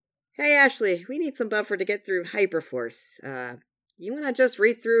Hey, Ashley, we need some buffer to get through Hyperforce. You want to just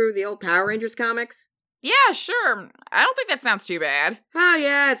read through the old Power Rangers comics? Yeah, sure. I don't think that sounds too bad. Oh,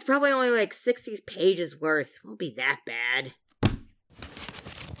 yeah, it's probably only like 60 pages worth. Won't be that bad.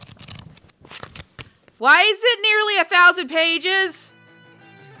 Why is it nearly 1,000 pages?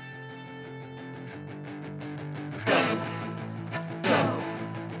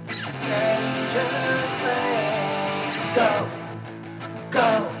 Rangers play. Go.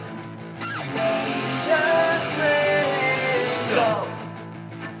 Go. Rangers play. Go.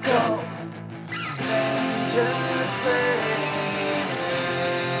 Go. Rangers play.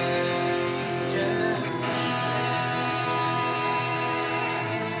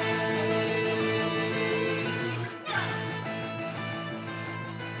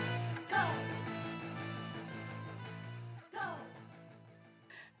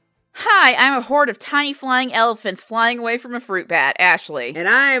 Hi, I'm a horde of tiny flying elephants flying away from a fruit bat, Ashley. And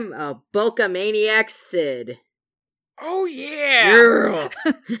I'm a Bulkamaniac Sid. Oh, yeah!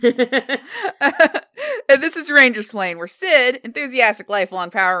 And this is Rangers Plain, where Sid, enthusiastic lifelong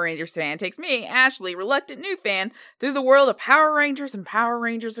Power Rangers fan, takes me, Ashley, reluctant new fan, through the world of Power Rangers and Power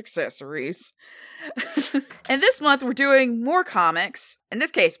Rangers accessories. And this month we're doing more comics, in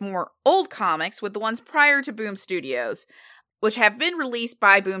this case more old comics, with the ones prior to Boom Studios, which have been released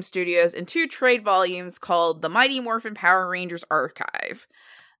by Boom Studios in 2 trade volumes called The Mighty Morphin Power Rangers Archive.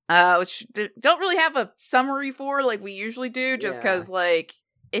 Which don't really have a summary for like we usually do, just because, like,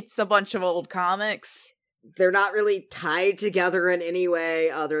 it's a bunch of old comics. They're not really tied together in any way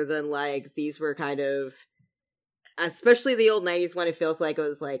other than, like, these were kind of, especially the old 90s one, it feels like it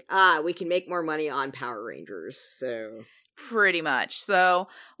was like, we can make more money on Power Rangers, so. Pretty much. So,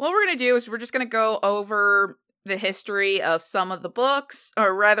 what we're going to do is we're just going to go over the history of some of the books,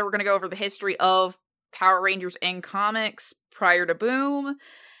 or rather, we're going to go over the history of Power Rangers in comics prior to Boom,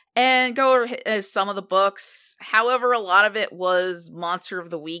 and go over some of the books. However, a lot of it was Monster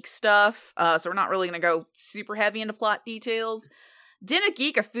of the Week stuff, so we're not really going to go super heavy into plot details. Didn't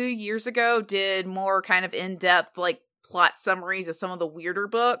Geek a few years ago did more kind of in-depth, like, plot summaries of some of the weirder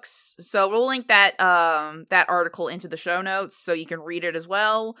books, so we'll link that that article into the show notes so you can read it as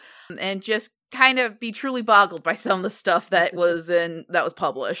well, and just kind of be truly boggled by some of the stuff that was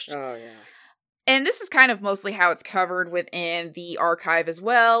published. Oh, yeah. And this is kind of mostly how it's covered within the archive as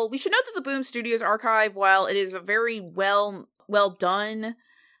well. We should note that the Boom Studios archive, while it is a very well done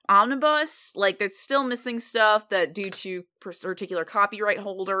omnibus, like, it's still missing stuff that due to particular copyright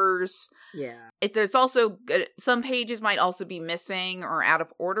holders. Yeah. There's also some pages might also be missing or out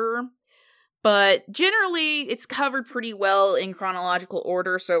of order. But generally, it's covered pretty well in chronological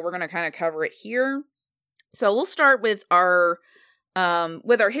order, so we're going to kind of cover it here. So we'll start with our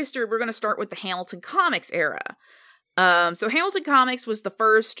history. We're going to start with the Hamilton Comics era. So Hamilton Comics was the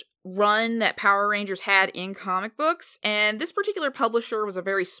first run that Power Rangers had in comic books, and this particular publisher was a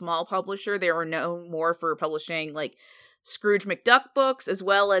very small publisher. They were known more for publishing, like, Scrooge McDuck books, as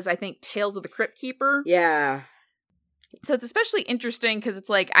well as, I think, Tales of the Crypt Keeper. Yeah. So it's especially interesting because it's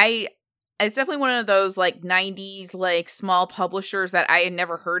like, it's definitely one of those, like, 90s, like, small publishers that I had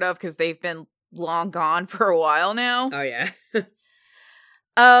never heard of because they've been long gone for a while now. Oh, yeah.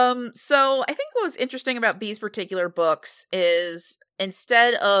 So I think what was interesting about these particular books is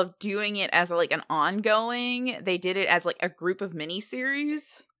instead of doing it as like an ongoing, they did it as like a group of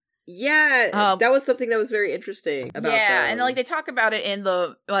miniseries. Yeah, that was something that was very interesting about them. And like they talk about it in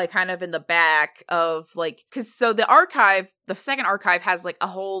the like kind of in the back of like, because so the second archive has like a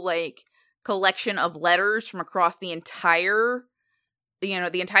whole like collection of letters from across the entire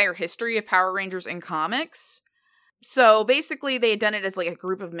history of Power Rangers in comics. So basically they had done it as like a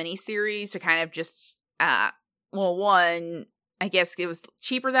group of miniseries to kind of just, one, I guess it was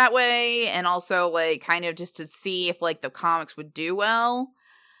cheaper that way, and also like kind of just to see if like the comics would do well.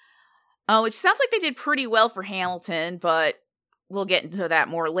 Which sounds like they did pretty well for Hamilton, but we'll get into that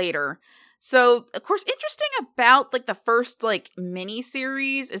more later. So, of course, interesting about like the first like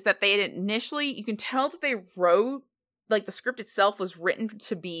miniseries is that they had initially, you can tell that they wrote, like the script itself was written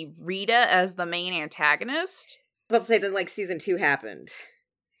to be Rita as the main antagonist. I was about to say that, like, season 2 happened.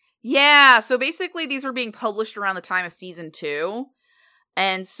 Yeah, so basically these were being published around the time of season 2.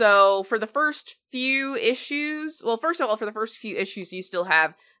 And so for the first few issues, well, first of all, for the first few issues, you still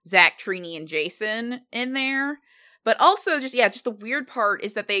have Zach, Trini, and Jason in there. But also, just the weird part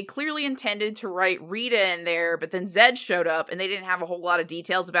is that they clearly intended to write Rita in there, but then Zed showed up, and they didn't have a whole lot of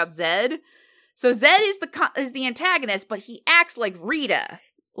details about Zed. So Zed is the antagonist, but he acts like Rita.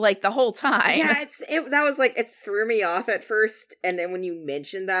 Like, the whole time. Yeah, that was, like, it threw me off at first, and then when you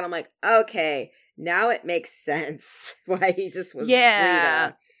mentioned that, I'm like, okay, now it makes sense why he just was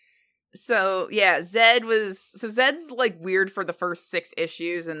Rita. So yeah, Zed's like weird for the first 6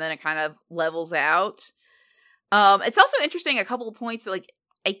 issues, and then it kind of levels out. It's also interesting, a couple of points, like,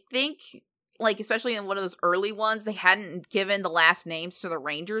 I think, like, especially in one of those early ones, they hadn't given the last names to the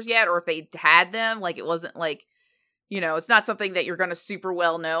Rangers yet, or if they had them, like, it wasn't, like, you know, it's not something that you're gonna super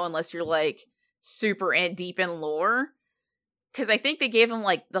well know unless you're, like, super deep in lore. Because I think they gave them,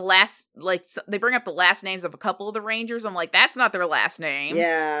 like, the last, like, they bring up the last names of a couple of the Rangers. I'm like, that's not their last name.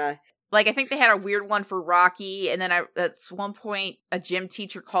 Yeah. Like, I think they had a weird one for Rocky, and then at one point, a gym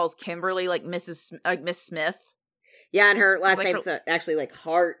teacher calls Kimberly, like, Miss Smith. Yeah, and her last like name's actually, like,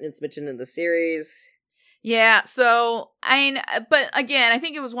 Hart, and it's mentioned in the series. Yeah, so, but again, I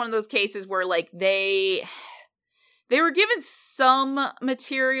think it was one of those cases where, like, they were given some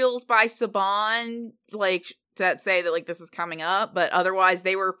materials by Saban, like, that say that, like, this is coming up, but otherwise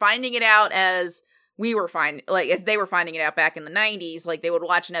they were finding it out as they were finding it out back in the 90s. Like, they would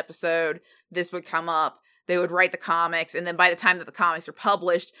watch an episode, this would come up, they would write the comics, and then by the time that the comics are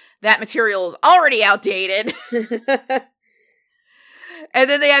published, that material is already outdated. And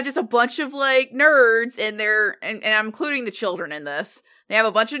then they have just a bunch of, like, nerds in their, and I'm including the children in this, they have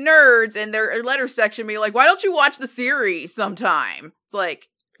a bunch of nerds in their letter section being like, why don't you watch the series sometime? It's like,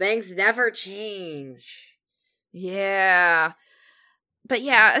 things never change. Yeah. But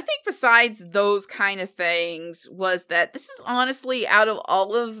yeah, I think besides those kind of things was that this is honestly out of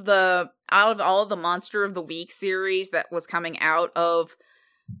all of the Monster of the Week series that was coming out of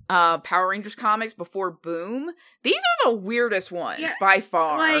Power Rangers comics before Boom, these are the weirdest ones by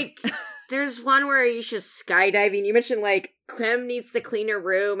far. Like, there's one where Aisha's skydiving. You mentioned, like, Clem needs to clean her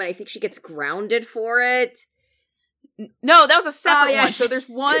room, and I think she gets grounded for it. No, that was a separate one. So there's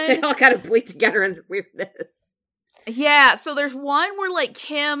one. They all kind of bleed together in the weirdness. Yeah, so there's one where, like,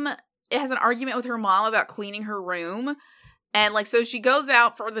 Kim has an argument with her mom about cleaning her room. And, like, so she goes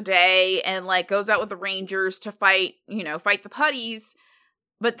out for the day and, like, goes out with the Rangers to fight the putties.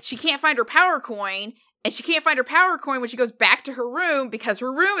 But she can't find her power coin. And she can't find her power coin when she goes back to her room because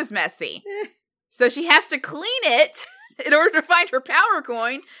her room is messy. So she has to clean it in order to find her power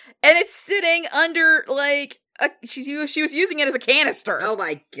coin. And it's sitting under, like, she was using it as a canister. Oh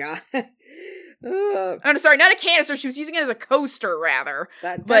my god. Oh, no, sorry, not a canister. She was using it as a coaster, rather.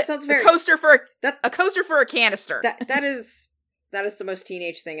 That sounds very a coaster for a canister. That is the most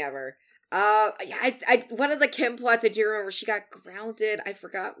teenage thing ever. I one of the Kim plots I do remember, she got grounded. I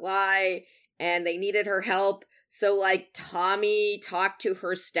forgot why, and they needed her help. So, like, Tommy talked to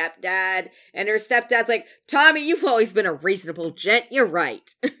her stepdad, and her stepdad's like, Tommy, you've always been a reasonable gent. You're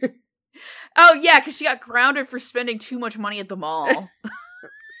right. Oh yeah, because she got grounded for spending too much money at the mall.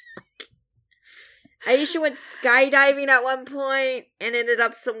 Aisha went skydiving at one point and ended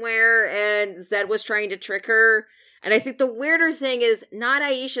up somewhere, and Zed was trying to trick her. And I think the weirder thing is not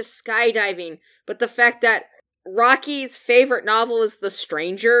Aisha skydiving, but the fact that Rocky's favorite novel is The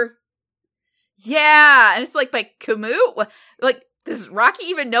Stranger. Yeah, and it's like by Camus. Like, does Rocky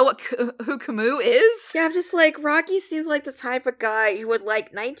even know who Camus is? Yeah, I'm just like, Rocky seems like the type of guy who would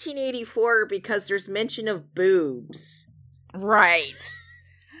like 1984 because there's mention of boobs. Right.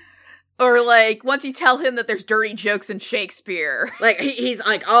 Or, like, once you tell him that there's dirty jokes in Shakespeare. Like, he's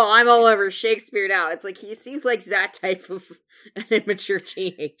like, oh, I'm all over Shakespeare now. It's like, he seems like that type of an immature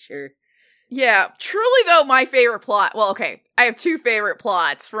teenager. Yeah, truly, though, my favorite plot... Well, okay, I have 2 favorite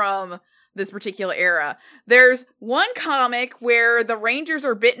plots from this particular era. There's one comic where the Rangers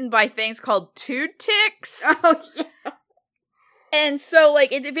are bitten by things called tood ticks. Oh, yeah. And so,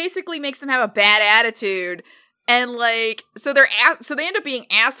 like, it basically makes them have a bad attitude. And, like, so they end up being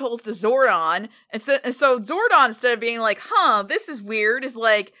assholes to Zordon. And so Zordon, instead of being like, this is weird, is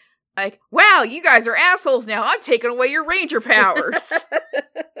like, wow, you guys are assholes now. I'm taking away your ranger powers.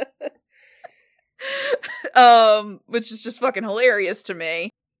 Which is just fucking hilarious to me.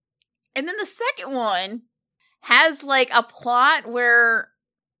 And then the second one has, like, a plot where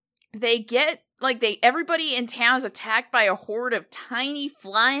they get, like, everybody in town is attacked by a horde of tiny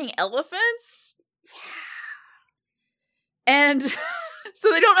flying elephants. Yeah. And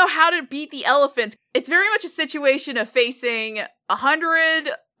so they don't know how to beat the elephants. It's very much a situation of facing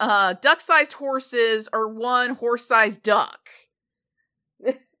 100 duck-sized horses or 1 horse-sized duck.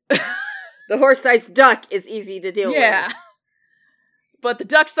 The horse-sized duck is easy to deal with. Yeah. But the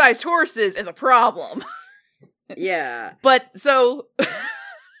duck-sized horses is a problem. Yeah. But so the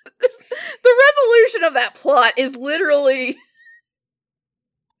resolution of that plot is literally...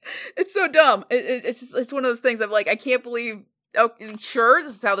 It's so dumb. It's one of those things I'm like, I can't believe, oh, sure,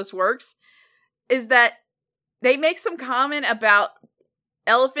 this is how this works, is that they make some comment about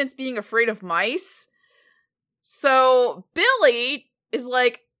elephants being afraid of mice. So Billy is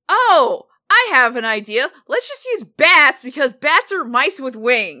like, oh, I have an idea. Let's just use bats because bats are mice with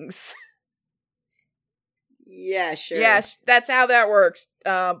wings. Yeah, sure. Yes, that's how that works.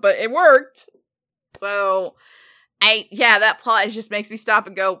 But it worked. So, that plot just makes me stop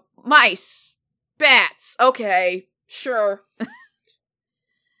and go, mice, bats, okay, sure.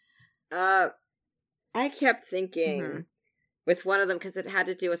 I kept thinking Mhm. with one of them, because it had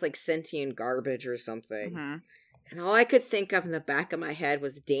to do with, like, sentient garbage or something. Mm-hmm. And all I could think of in the back of my head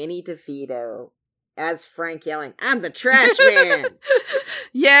was Danny DeVito as Frank yelling, "I'm the trash man!"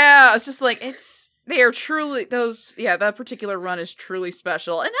 Yeah, it's just like, they are truly, that particular run is truly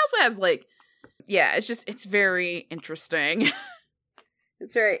special. And also has, like, it's very interesting.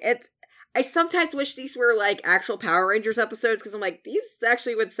 I sometimes wish these were, like, actual Power Rangers episodes, because I'm like, these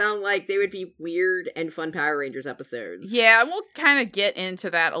actually would sound like they would be weird and fun Power Rangers episodes. Yeah, we'll kind of get into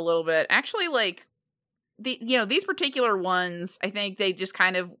that a little bit. Actually, like, these particular ones, I think they just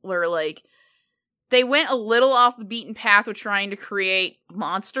kind of were, like, they went a little off the beaten path with trying to create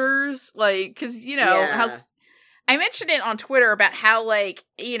monsters, like, because, how I mentioned it on Twitter about how, like,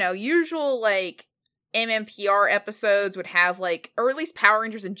 usual, like, MMPR episodes would have, like, or at least Power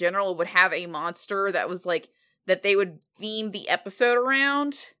Rangers in general would have a monster that was, like, that they would theme the episode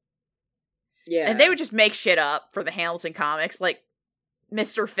around. Yeah. And they would just make shit up for the Hamilton comics, like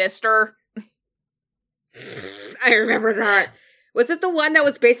Mr. Fister. I remember that. Was it the one that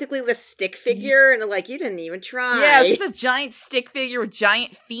was basically the stick figure? And like, you didn't even try. Yeah, it's just a giant stick figure with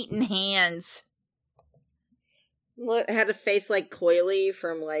giant feet and hands. Well, it had a face like Coily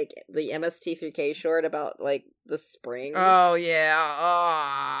from, like, the MST3K short about, like, the springs. Oh,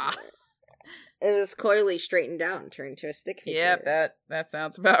 yeah. It was Coily straightened out and turned into a stick figure. Yep, that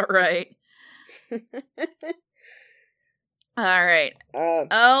sounds about right. All right.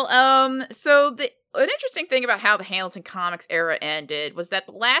 So an interesting thing about how the Hamilton Comics era ended was that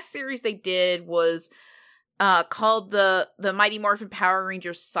the last series they did was called the Mighty Morphin Power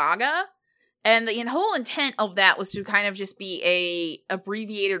Rangers Saga. And the whole intent of that was to kind of just be a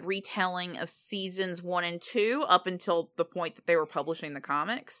abbreviated retelling of seasons 1 and 2 up until the point that they were publishing the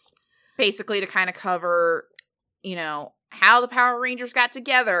comics. Basically to kind of cover, how the Power Rangers got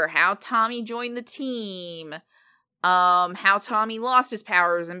together, how Tommy joined the team, how Tommy lost his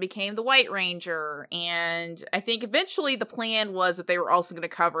powers and became the White Ranger. And I think eventually the plan was that they were also going to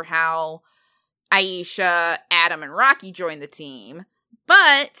cover how Aisha, Adam, and Rocky joined the team.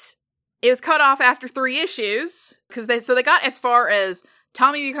 But it was cut off after 3 issues, because they got as far as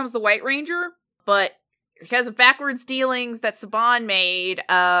Tommy becomes the White Ranger, but because of backwards dealings that Saban made,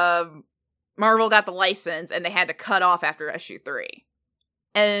 Marvel got the license, and they had to cut off after issue 3.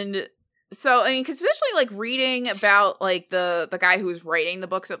 And so, I mean, cause especially, like, reading about, like, the guy who was writing the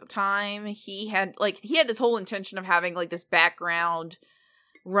books at the time, he had this whole intention of having, like, this background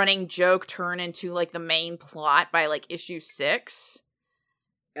running joke turn into, like, the main plot by, like, issue 6.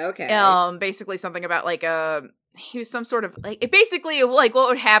 Okay. Basically something about, like, he was some sort of, like, it basically, like, what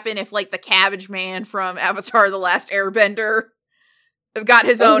would happen if, like, the Cabbage Man from Avatar The Last Airbender got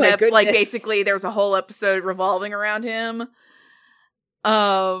his own, like, basically there was a whole episode revolving around him.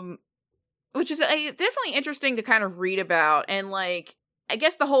 Which is definitely interesting to kind of read about. And, like, I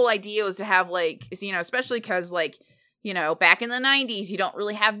guess the whole idea was to have, like, especially because, like, back in the 90s, you don't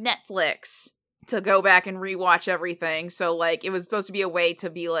really have Netflix to go back and rewatch everything. So, like, it was supposed to be a way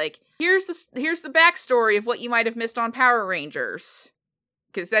to be like, here's the backstory of what you might have missed on Power Rangers.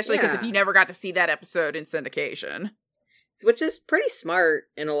 Especially because if you never got to see that episode in syndication. Which is pretty smart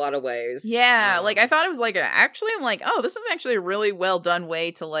in a lot of ways. Yeah, like, I thought it was, like, I'm like, oh, this is actually a really well done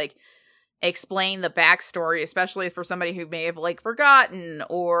way to, like, explain the backstory, especially for somebody who may have, like, forgotten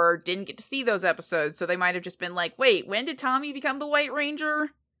or didn't get to see those episodes. So they might have just been like, wait, when did Tommy become the White Ranger?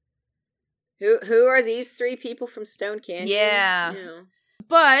 Who are these 3 people from Stone Canyon? Yeah.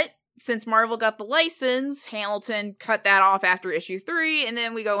 But since Marvel got the license, Hamilton cut that off after issue 3, and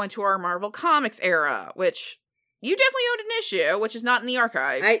then we go into our Marvel Comics era, which you definitely owned an issue, which is not in the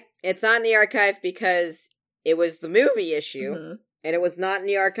archive. It's not in the archive because it was the movie issue, and it was not in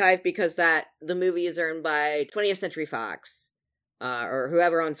the archive because the movie is owned by 20th Century Fox, or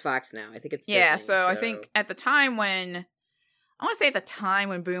whoever owns Fox now. I think it's Disney, so I think at the time when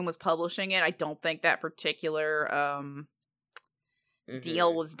Boom was publishing it, I don't think that particular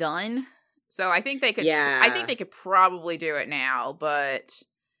deal was done. So I think they could. Yeah. I think they could probably do it now, but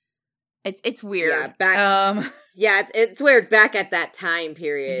it's weird. It's weird. Back at that time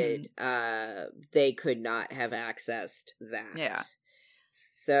period, they could not have accessed that. Yeah.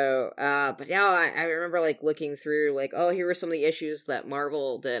 So, but yeah, I remember, like, looking through, like, oh, here were some of the issues that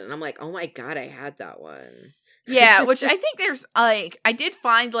Marvel did, and I'm like, oh my god, I had that one. Yeah, which I think there's, like, I did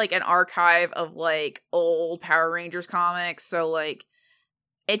find, like, an archive of, like, old Power Rangers comics, so, like,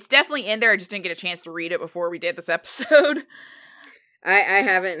 it's definitely in there. I just didn't get a chance to read it before we did this episode. I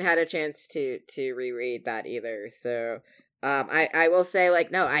haven't had a chance to reread that either, so I will say,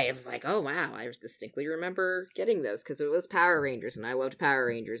 like, no, I was like, oh wow, I distinctly remember getting this because it was Power Rangers and I loved Power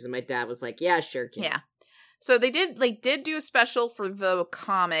Rangers, and my dad was like, yeah, sure, kid. Yeah. So they did do a special for the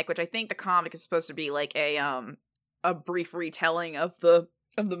comic, which I think the comic is supposed to be like a brief retelling of the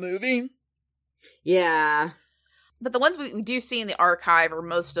movie. Yeah. But the ones we do see in the archive are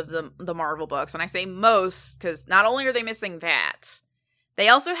most of the Marvel books, and I say most because not only are they missing that, they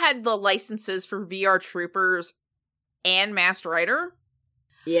also had the licenses for VR Troopers and Masked Rider.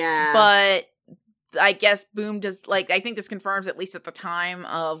 Yeah. But I guess Boom does, like, I think this confirms, at least at the time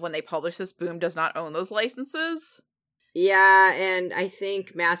of when they published this, Boom does not own those licenses. Yeah, and I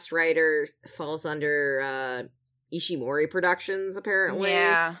think Masked Rider falls under Ishimori Productions, apparently.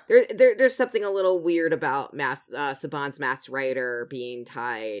 Yeah. There's something a little weird about Saban's Masked Rider being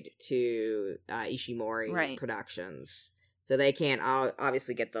tied to Ishimori Productions. So they can't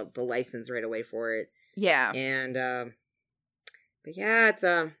obviously get the license right away for it. Yeah. And, but yeah, it's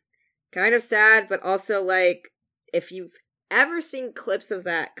kind of sad, but also, like, if you've ever seen clips of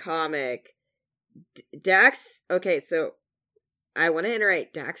that comic, Dax, okay, so I want to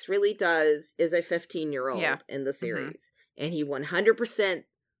iterate, Dax really is a 15-year-old in the series. Mm-hmm. And he 100%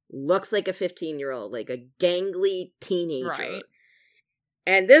 looks like a 15-year-old, like a gangly teenager. Right.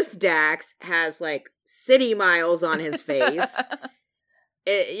 And this Dax has, like, city miles on his face.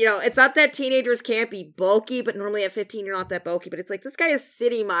 It's not that teenagers can't be bulky, but normally at 15 you're not that bulky, but it's like this guy has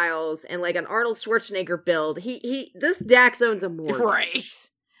city miles and like an Arnold Schwarzenegger build. This Dax owns a mortgage.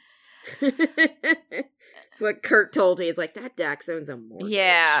 Right. That's what Kurt told me. It's like, that Dax owns a mortgage.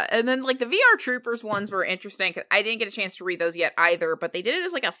 Yeah, and then like the VR Troopers ones were interesting because I didn't get a chance to read those yet either, but they did it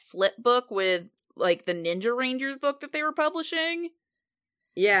as like a flip book with like the Ninja Rangers book that they were publishing.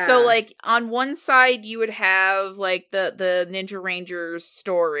 Yeah. So, like, on one side, you would have, like, the Ninja Rangers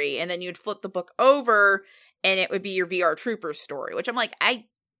story, and then you'd flip the book over, and it would be your VR Troopers story, which I'm like, I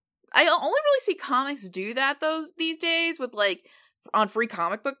only really see comics do that these days with, like, on Free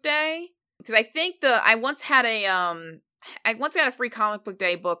Comic Book Day. Because I think I once had a Free Comic Book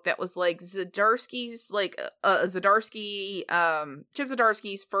Day book that was, like, Zdarsky's, like, Chip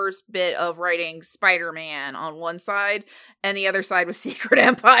Zdarsky's first bit of writing Spider-Man on one side, and the other side was Secret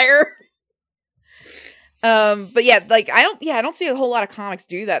Empire. But yeah, like, I don't see a whole lot of comics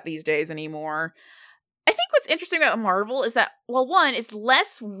do that these days anymore. I think what's interesting about Marvel is that, well, one, it's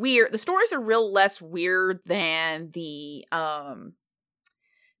less weird. The stories are real less weird than the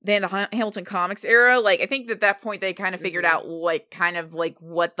Hamilton Comics era. Like, I think at that point they kind of figured out, like, kind of, like,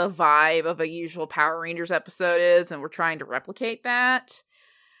 what the vibe of a usual Power Rangers episode is, and we're trying to replicate that.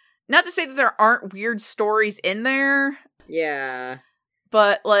 Not to say that there aren't weird stories in there. Yeah.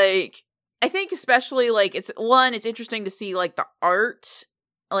 But, like, I think especially, like, it's interesting to see, like, the art,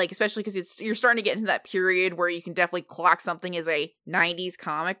 like, especially because you're starting to get into that period where you can definitely clock something as a 90s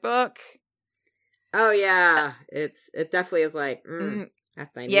comic book. Oh, yeah. It definitely is like,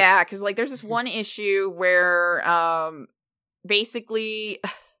 that's 90s. Yeah, because, like, there's this one issue where, basically,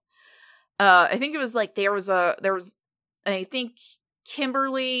 I think it was, like, I think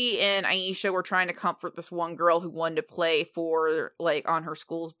Kimberly and Aisha were trying to comfort this one girl who wanted to play for, like, on her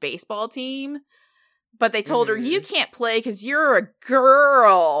school's baseball team. But they told her, you can't play because you're a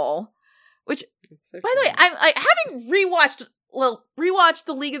girl. Which, so by the way, I having rewatched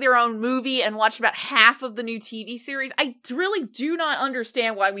the League of Their Own movie and watched about half of the new TV series, I really do not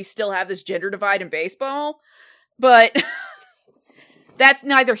understand why we still have this gender divide in baseball. But that's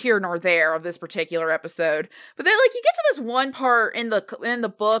neither here nor there of this particular episode. But then, like, you get to this one part in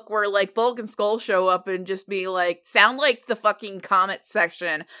the book where, like, Bulk and Skull show up and just be like, sound like the fucking comment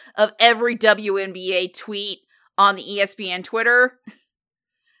section of every WNBA tweet on the ESPN Twitter.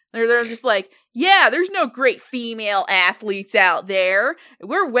 They're just like, yeah, there's no great female athletes out there.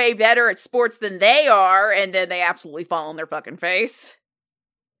 We're way better at sports than they are. And then they absolutely fall on their fucking face.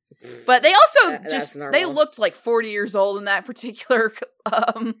 But they also they looked like 40 years old in that particular,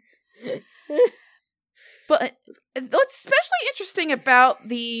 But what's especially interesting about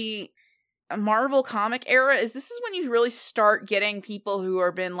the Marvel comic era is this is when you really start getting people who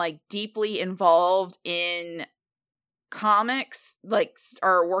have been, like, deeply involved in comics, like,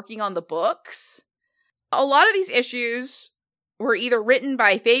 are working on the books. A lot of these issues were either written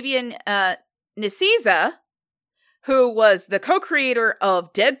by Fabian Nicieza, who was the co-creator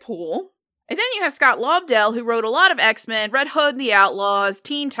of Deadpool, and then you have Scott Lobdell, who wrote a lot of X-Men, Red Hood and the Outlaws,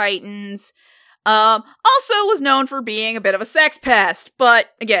 Teen Titans, Also was known for being a bit of a sex pest,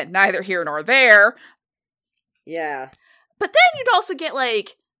 but again, neither here nor there. Yeah. But then you'd also get,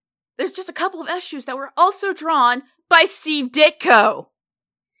 like, there's just a couple of issues that were also drawn by Steve Ditko.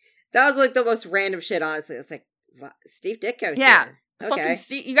 That was, like, the most random shit, honestly. It's like, what? Steve Ditko's Yeah. here. Fucking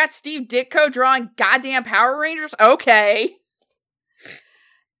Okay. you got Steve Ditko drawing goddamn Power Rangers? Okay.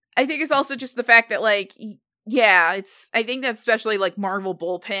 I think it's also just the fact that, like, yeah, I think that's especially, like, Marvel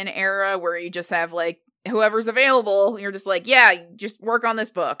bullpen era, where you just have, like, whoever's available, you're just like, yeah, just work on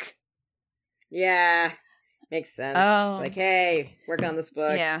this book. Yeah. Makes sense. Oh. Like, hey, work on this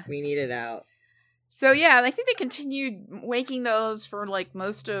book. Yeah. We need it out. So, yeah, I think they continued making those for, like,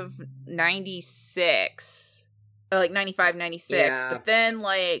 most of 96. Like, 95, 96. Yeah. But then,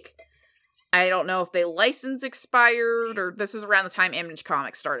 like, I don't know if they license expired, or this is around the time Image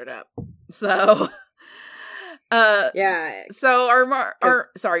Comics started up. So, Yeah. So, our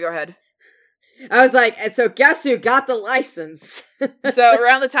sorry, go ahead. I was like, and so guess who got the license? So,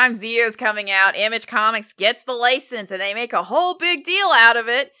 around the time Zio's coming out, Image Comics gets the license, and they make a whole big deal out of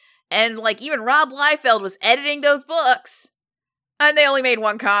it. And, like, even Rob Liefeld was editing those books. And they only made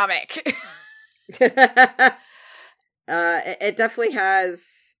one comic. It definitely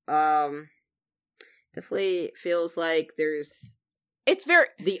has, definitely feels like there's It's very...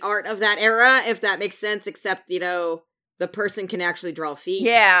 the art of that era, if that makes sense, except, you know, the person can actually draw feet.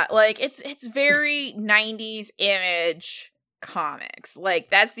 Yeah, like, it's very 90s Image Comics. Like,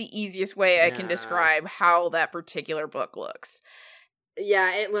 that's the easiest way I can Yeah. describe how that particular book looks.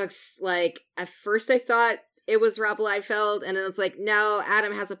 Yeah, it looks like, at first I thought it was Rob Liefeld, and then it's like, no,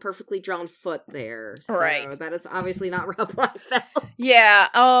 Adam has a perfectly drawn foot there. So Right. that is obviously not Rob Liefeld. Yeah,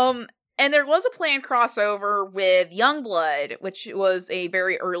 and there was a planned crossover with Youngblood, which was a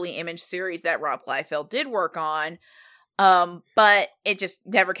very early Image series that Rob Liefeld did work on. But it just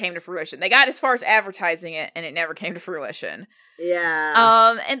never came to fruition. They got as far as advertising it, and it never came to fruition.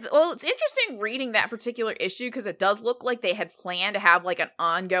 Yeah. And well, it's interesting reading that particular issue because it does look like they had planned to have like an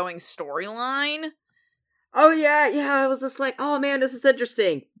ongoing storyline. Oh, yeah, I was just like, oh man, this is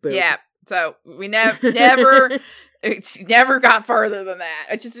interesting. Boom. Yeah, so we never it's never got further than that.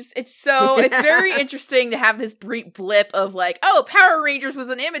 It's very interesting to have this brief blip of like, oh, Power Rangers was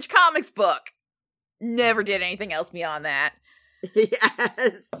an Image Comics book. Never did anything else beyond that.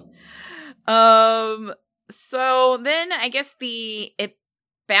 Yes. So then I guess it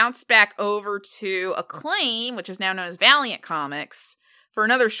bounced back over to Acclaim, which is now known as Valiant Comics, for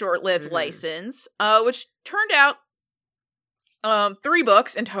another short-lived license, which turned out 3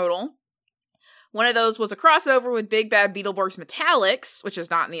 books in total. One of those was a crossover with Big Bad Beetleborgs Metallics, which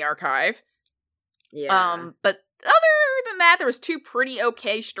is not in the archive. Yeah. But other than that, there was 2 pretty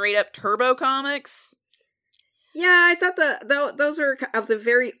okay straight-up Turbo comics. Yeah, I thought those are, of the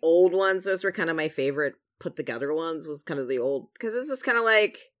very old ones, those were kind of my favorite put-together ones, was kind of the old, because this is kind of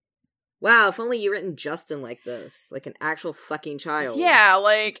like, wow, if only you written Justin like this, like an actual fucking child. Yeah,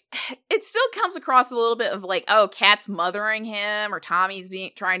 like, it still comes across a little bit of like, oh, Kat's mothering him, or Tommy's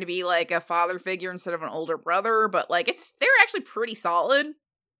trying to be like a father figure instead of an older brother, but like, they're actually pretty solid.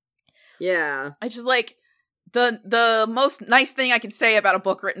 Yeah. It's just like, the most nice thing I can say about a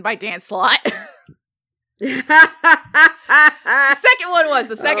book written by Dan Slott. The second one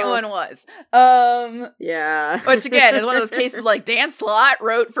was. Yeah. Which again is one of those cases like Dan Slott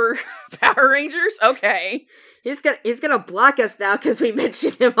wrote for Power Rangers. Okay, He's gonna block us now because we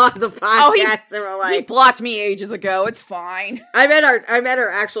mentioned him on the podcast, and we're he like, blocked me ages ago. It's fine. I met our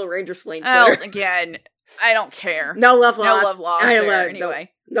actual Ranger Splain Oh, Twitter. again, I don't care. No love lost. No love lost. I There, learned.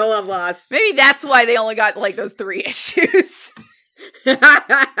 anyway. No love lost. Maybe that's why they only got like those 3 issues.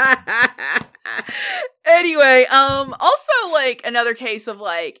 Anyway, also like another case of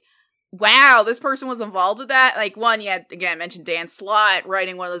like, wow, this person was involved with that. Like one, yeah, again, I mentioned Dan Slott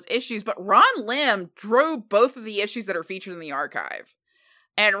writing one of those issues, but Ron Lim drew both of the issues that are featured in the archive.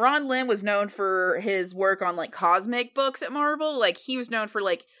 And Ron Lim was known for his work on like cosmic books at Marvel. Like he was known for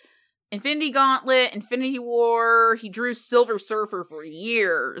like Infinity Gauntlet, Infinity War. He drew Silver Surfer for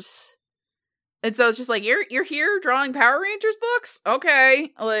years. And so it's just like, you're here drawing Power Rangers books?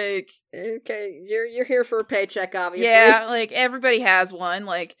 Okay. Like, Okay, you're here for a paycheck, obviously. yeah, like everybody has one.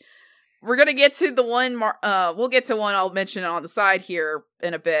 Like, we're gonna get to the one, we'll get to one I'll mention on the side here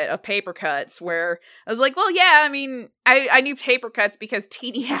in a bit of Paper Cuts, where I was like, well, yeah, I mean, I knew Paper Cuts because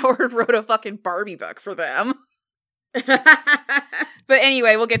T.D. Howard wrote a fucking Barbie book for them. But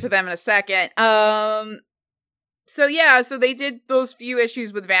anyway, we'll get to them in a second. So yeah, so they did those few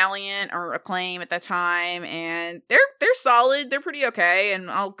issues with Valiant or Acclaim at that time, and they're solid. They're pretty okay, and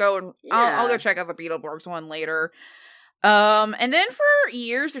I'll go check out the Beetleborgs one later. And then for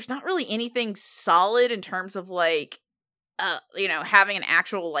years, there's not really anything solid in terms of like, having an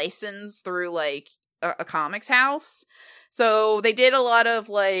actual license through like a comics house. So they did a lot of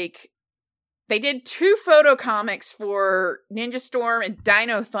like, they did 2 photo comics for Ninja Storm and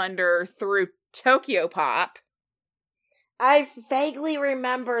Dino Thunder through Tokyo Pop. I vaguely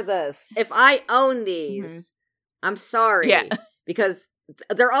remember this. If I own these, I'm sorry. Yeah. Because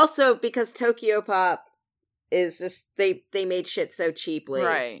they're also, because Tokyo Pop is just, they made shit so cheaply.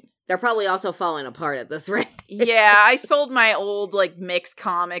 Right. They're probably also falling apart at this rate. Yeah, I sold my old, like, mixed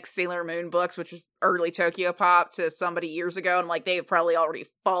comics Sailor Moon books, which was early Tokyo Pop, to somebody years ago, and, like, they've probably already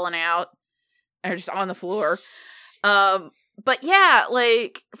fallen out and are just on the floor. But yeah,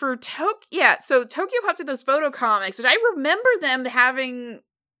 like, so Tokyo Pop did those photo comics, which I remember them having,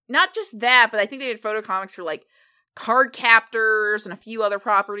 not just that, but I think they did photo comics for, like, Card Captors and a few other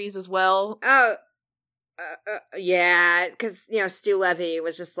properties as well. Oh, yeah, because, Stu Levy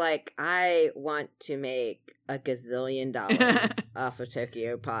was just like, I want to make $1 gazillion off of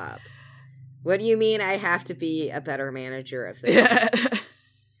Tokyo Pop. What do you mean I have to be a better manager of things?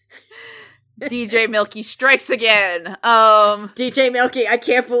 DJ Milky strikes again. DJ Milky, I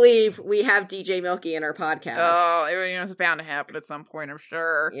can't believe we have DJ Milky in our podcast. Oh, it's bound to happen at some point, I'm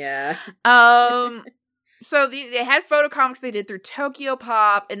sure. Yeah. So they had photo comics they did through Tokyo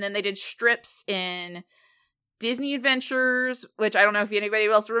Pop, and then they did strips in Disney Adventures, which I don't know if anybody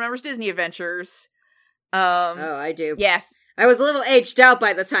else remembers Disney Adventures. Oh, I do. Yes. I was a little aged out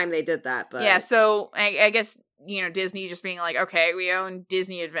by the time they did that, but... Yeah, so I guess, Disney just being like, okay, we own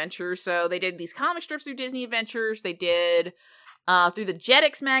Disney Adventures, so they did these comic strips through Disney Adventures. They did through the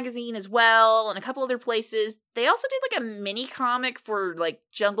Jetix magazine as well, and a couple other places. They also did, like, a mini comic for, like,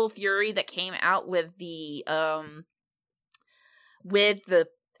 Jungle Fury that came out with the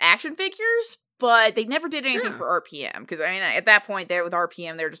action figures, but they never did anything for RPM, because, at that point, there with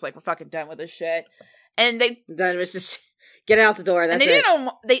RPM, they were just like, we're fucking done with this shit. And Then it was just, get out the door, that's and they didn't own,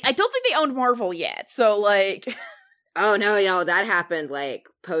 I don't think they owned Marvel yet, so, like... Oh, no, that happened, like,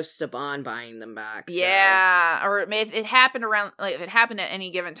 post-Saban buying them back. So. Yeah, or if it happened if it happened at any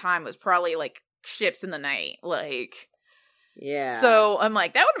given time, it was probably, like, ships in the night, like... Yeah. So, I'm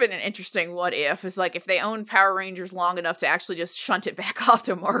like, that would have been an interesting what if, is, like, if they owned Power Rangers long enough to actually just shunt it back off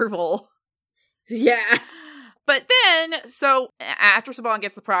to Marvel. Yeah. But then, so, after Saban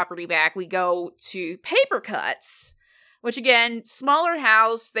gets the property back, we go to Paper Cuts, which, again, smaller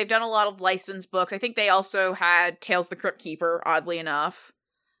house. They've done a lot of licensed books. I think they also had Tales of the Crypt Keeper, oddly enough,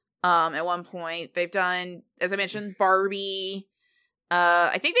 at one point. They've done, as I mentioned, Barbie.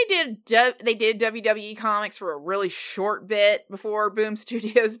 I think they did WWE comics for a really short bit before Boom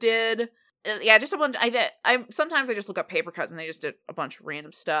Studios did. Yeah, just a bunch. Sometimes I just look up Paper Cuts and they just did a bunch of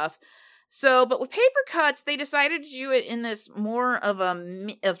random stuff. So, but with Paper Cuts, they decided to do it in this more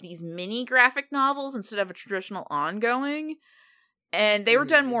of these mini graphic novels instead of a traditional ongoing. And they were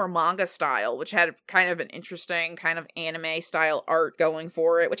done more manga style, which had kind of an interesting kind of anime style art going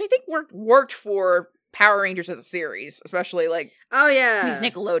for it, which I think worked for Power Rangers as a series, especially like these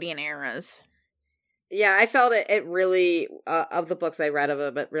Nickelodeon eras. Yeah, I felt it really, of the books I read of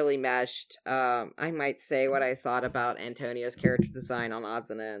them, it really meshed. I might say what I thought about Antonio's character design on Odds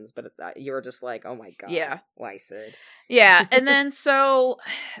and Ends, but you were just like, oh my god. Yeah. Why, Sid? Yeah, and then so,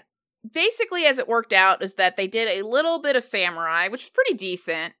 basically as it worked out is that they did a little bit of Samurai, which was pretty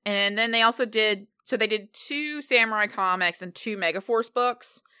decent, and then they also did 2 Samurai comics and 2 Megaforce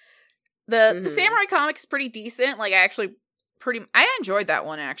books. The Samurai comics is pretty decent, like I enjoyed that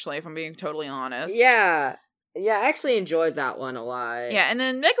one, actually, if I'm being totally honest. Yeah, I actually enjoyed that one a lot. Yeah, and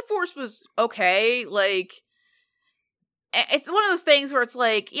then Megaforce was okay, like, it's one of those things where it's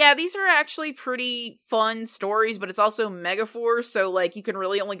like, yeah, these are actually pretty fun stories, but it's also Megaforce, so, like, you can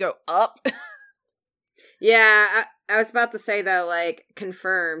really only go up. Yeah, I was about to say, though, like,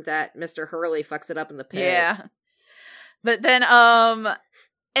 confirmed that Mr. Hurley fucks it up in the pit. Yeah. But then,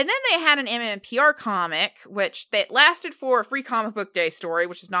 and then they had an MMPR comic, which that lasted for a Free Comic Book Day story,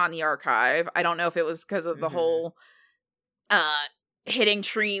 which is not in the archive. I don't know if it was because of the whole hitting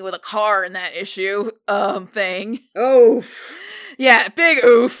Tree with a car in that issue thing. Oof. Yeah, big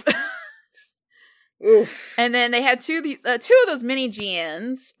oof. Oof. And then they had two of those mini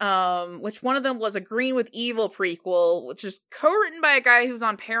GNs, which one of them was a Green with Evil prequel, which is co-written by a guy who's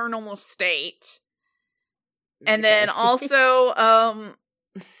on Paranormal State. And then also, I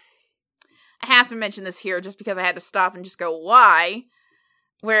have to mention this here just because I had to stop and just go, why?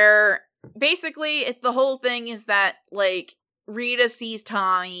 Where basically the whole thing is that, like, Rita sees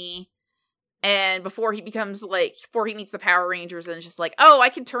Tommy, and before he meets the Power Rangers, and it's just like, oh, I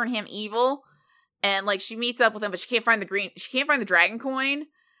can turn him evil. and like she meets up with him, but she can't find the dragon coin,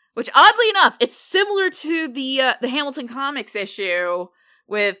 which oddly enough, it's similar to the Hamilton Comics issue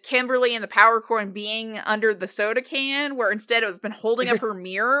with Kimberly and the power coin being under the soda can, where instead it's been holding up her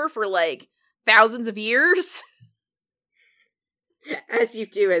mirror for like thousands of years. As you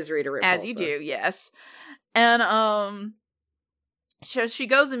do as Rita Repulsa. As you do, yes. And so she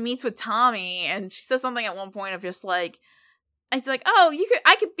goes and meets with Tommy, and she says something at one point of just like, it's like, oh, you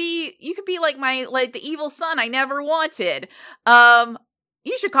could be like the evil son I never wanted.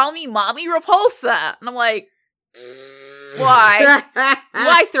 You should call me Mommy Repulsa. And I'm like, why?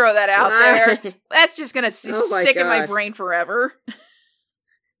 Why throw that out there? That's just gonna stick in my brain forever.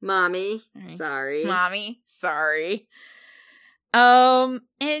 Mommy, sorry. Mommy, sorry. And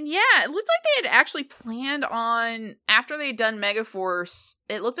yeah, it looked like they had actually planned on, after they had done Megaforce,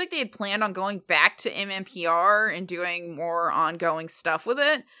 it looked like they had planned on going back to MMPR and doing more ongoing stuff with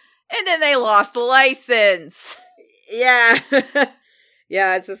it. And then they lost the license. Yeah.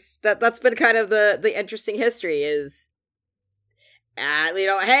 Yeah, it's just, that's been kind of the interesting history is,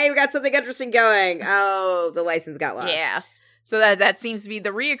 hey, we got something interesting going. Oh, the license got lost. Yeah. So that seems to be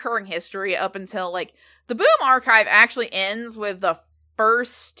the reoccurring history up until, like, the Boom Archive actually ends with the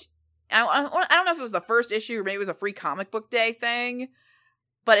first, I don't know if it was the first issue or maybe it was a Free Comic Book Day thing,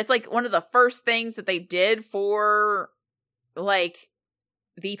 but it's like one of the first things that they did for, like,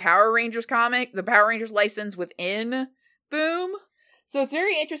 the Power Rangers comic, the Power Rangers license within Boom. So it's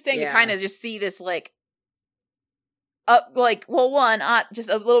very interesting to kind of just see this, like, just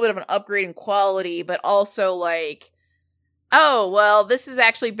a little bit of an upgrade in quality, but also, like, oh, well, this is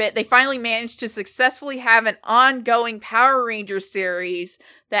actually they finally managed to successfully have an ongoing Power Rangers series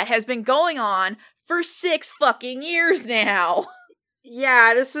that has been going on for 6 fucking years now.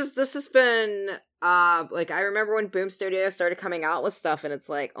 Yeah, this has been, like, I remember when Boom Studios started coming out with stuff, and it's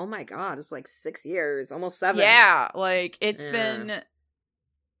like, oh my god, it's like 6 years, almost 7. Yeah, like, it's been,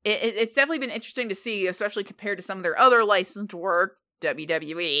 it's definitely been interesting to see, especially compared to some of their other licensed work,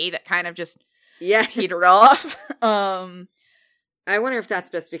 WWE, that kind of just petered off. I wonder if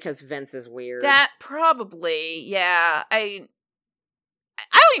that's just because Vince is weird. That probably, yeah. I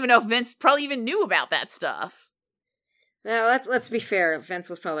don't even know if Vince probably even knew about that stuff. Now, let's be fair. Vince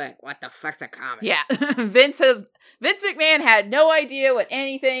was probably like, what the fuck's a comic? Yeah. Vince McMahon had no idea what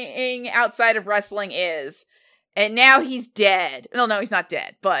anything outside of wrestling is. And now he's dead. No, he's not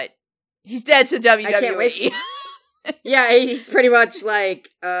dead, but he's dead to WWE. I can't wait. Yeah, he's pretty much like,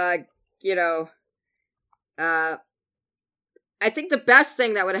 I think the best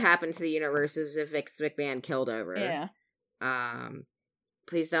thing that would have happened to the universe is if Vince McMahon killed over. Yeah.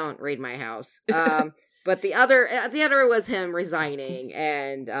 Please don't raid my house. But the other was him resigning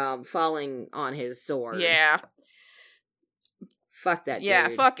and falling on his sword. Yeah. Fuck that dude. Yeah,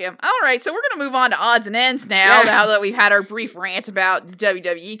 fuck him. All right, so we're going to move on to odds and ends now that we've had our brief rant about the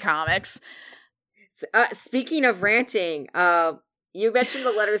WWE comics. Speaking of ranting, you mentioned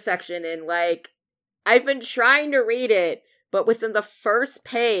the letter section, and, like, I've been trying to read it, but within the first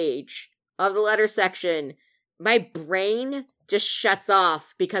page of the letter section, my brain just shuts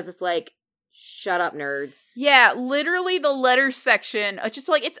off because it's like, shut up, nerds. Yeah, literally the letter section, just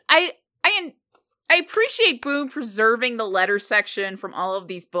like, it's, I appreciate Boom preserving the letter section from all of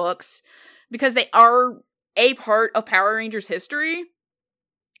these books because they are a part of Power Rangers history.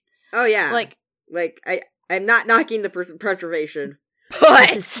 Oh, yeah. Like I'm not knocking the preservation.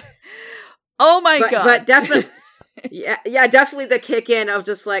 But, oh my god. But definitely, yeah, definitely the kick in of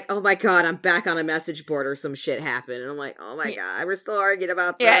just like, oh my god, I'm back on a message board or some shit happened. And I'm like, oh my god, we're still arguing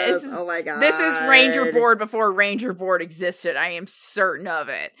about this. Yeah, Oh my god. This is Ranger Board before Ranger Board existed. I am certain of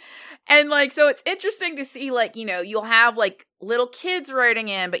it. And, like, so it's interesting to see, like, you'll have, like, little kids writing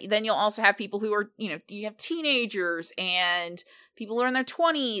in, but then you'll also have people who are, you have teenagers and people who are in their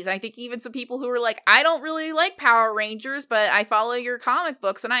 20s. I think even some people who are like, I don't really like Power Rangers, but I follow your comic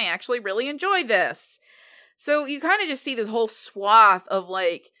books and I actually really enjoy this. So you kind of just see this whole swath of,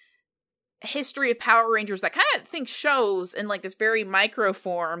 like, history of Power Rangers that kind of think shows in, like, this very micro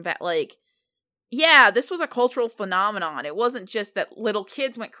form that, like, yeah, this was a cultural phenomenon. It wasn't just that little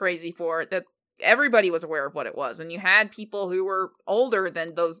kids went crazy for it, that everybody was aware of what it was. And you had people who were older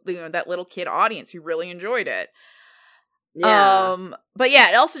than those, that little kid audience who really enjoyed it. Yeah. But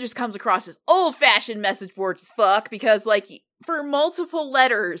yeah, it also just comes across as old-fashioned message boards as fuck, because, like, for multiple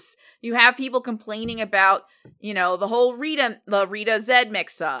letters, you have people complaining about, the whole Rita Zed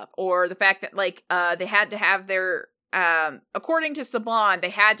mix-up, or the fact that, like, they had to have their, according to Saban, they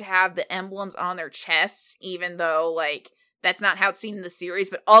had to have the emblems on their chests, even though, like, that's not how it's seen in the series,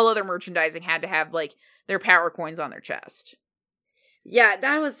 but all other merchandising had to have, like, their power coins on their chest. Yeah,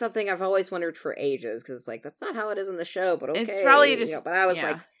 that was something I've always wondered for ages, because like that's not how it is in the show, but okay. It's probably just, but I was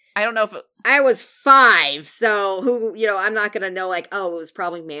yeah. like, I don't know if I was 5, so who, I'm not gonna know, like, oh, it was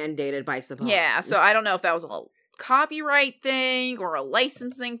probably mandated by Saban. yeah, so I don't know if that was a copyright thing or a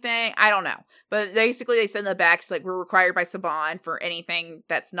licensing thing. I don't know. But basically they said in the back, it's like, we're required by Saban for anything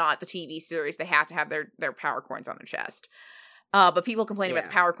that's not the TV series, they have to have their power coins on their chest. But people complaining about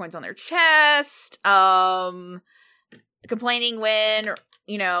the power coins on their chest, complaining when,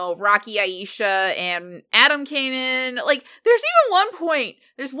 Rocky, Aisha, and Adam came in. Like, there's even one point,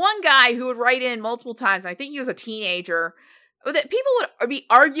 there's one guy who would write in multiple times, and I think he was a teenager, that people would be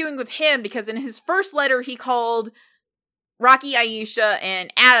arguing with him because in his first letter he called Rocky, Aisha,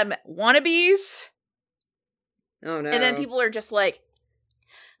 and Adam wannabes. Oh no. And then people are just like,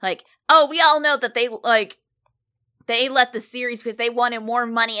 oh, we all know that they left the series because they wanted more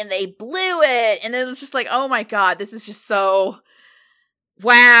money and they blew it. And then it's just like, oh my god, this is just so...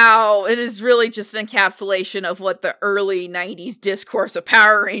 Wow, it is really just an encapsulation of what the early 90s discourse of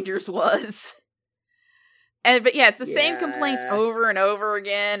Power Rangers was. But yeah, it's the same complaints over and over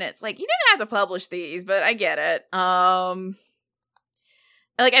again. It's like, you didn't have to publish these, but I get it. Like,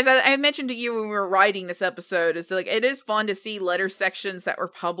 as I mentioned to you when we were writing this episode, is like, it is fun to see letter sections that were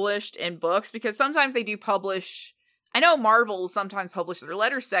published in books, because sometimes they do publish... I know Marvel sometimes publish their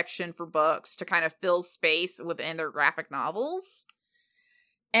letter section for books to kind of fill space within their graphic novels.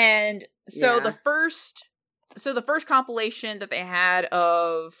 And so the first compilation that they had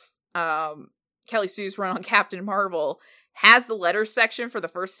of Kelly Sue's run on Captain Marvel has the letter section for the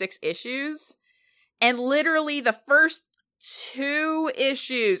first 6 issues. And literally the first 2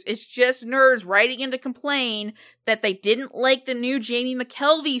 issues, it's just nerds writing in to complain that they didn't like the new Jamie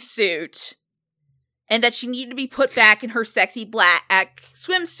McKelvey suit. And that she needed to be put back in her sexy black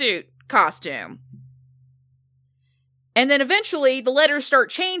swimsuit costume. And then eventually the letters start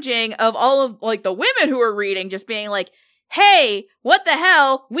changing of all of like the women who are reading just being like, hey, what the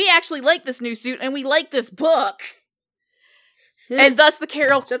hell? We actually like this new suit and we like this book. And thus the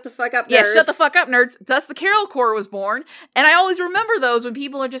Carol... Shut the fuck up, nerds. Yeah, shut the fuck up, nerds. Thus the Carol Corps was born. And I always remember those when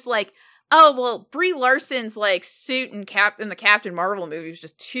people are just like, oh, well, Brie Larson's like suit in the Captain Marvel movie was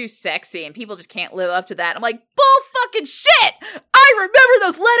just too sexy and people just can't live up to that. I'm like, bull fucking shit! I remember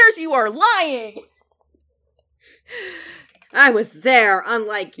those letters, you are lying! I was there,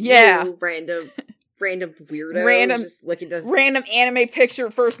 unlike you, random weirdo. Random, just looking to... random anime picture,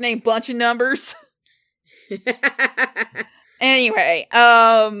 first name, bunch of numbers. Anyway,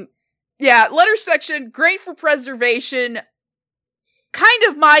 yeah, letter section, great for preservation. Kind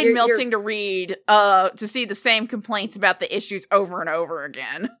of mind-melting to read, to see the same complaints about the issues over and over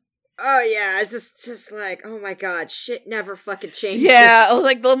again. Oh yeah, it's just like, oh my god, shit never fucking changes. Yeah,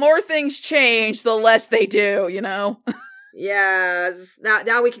 like, the more things change, the less they do, Yeah,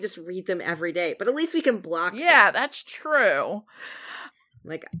 now we can just read them every day, but at least we can block them. That's true.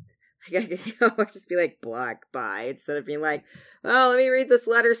 Like, I just be like, block by, instead of being like, oh, let me read this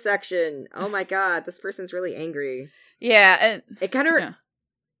letter section. Oh my god, this person's really angry. Yeah, and... It kind of...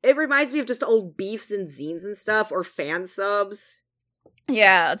 It reminds me of just old beefs and zines and stuff, or fan subs.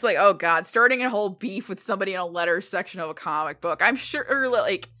 Yeah, it's like, oh god, starting a whole beef with somebody in a letter section of a comic book. I'm sure,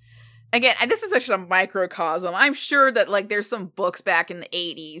 like... Again, and this is such a microcosm. I'm sure that, like, there's some books back in the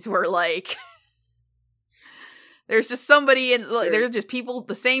 80s where, like... There's just somebody in... Like, there's just people,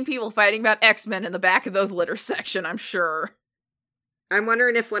 the same people fighting about X-Men in the back of those letter section, I'm sure. I'm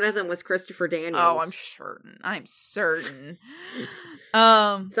wondering if one of them was Christopher Daniels. Oh, I'm certain.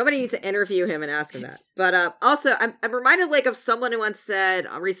 Somebody needs to interview him and ask him that. But also, I'm reminded like of someone who once said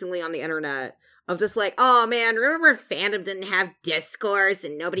recently on the internet of just like, oh man, remember fandom didn't have discourse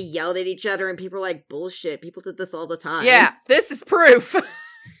and nobody yelled at each other and people were like, bullshit, people did this all the time. Yeah, this is proof.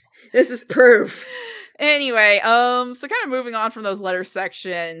 This is proof. Anyway, so kind of moving on from those letter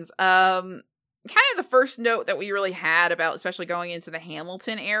sections, kind of the first note that we really had about, especially going into the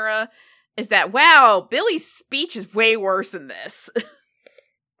Hamilton era, is that, wow, Billy's speech is way worse than this.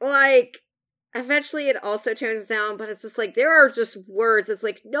 Like, eventually it also turns down, but it's just like, there are just words. It's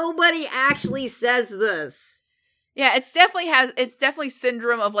like, nobody actually says this. Yeah, it's definitely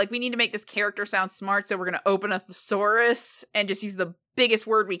syndrome of, like, we need to make this character sound smart, so we're going to open a thesaurus and just use the biggest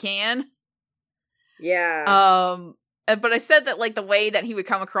word we can. Yeah. But I said that, like, the way that he would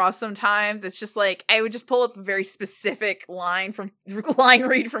come across sometimes, it's just like, I would just pull up a very specific line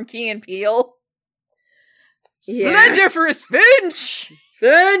read from Key and Peele. Yeah. Splendiferous Finch!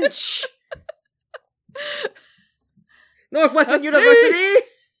 Finch! Northwestern University!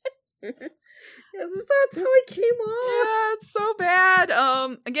 Yes, that's how he came off. Yeah, it's so bad.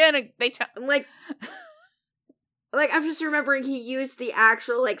 Again, they tell... I'm like... Like, I'm just remembering he used the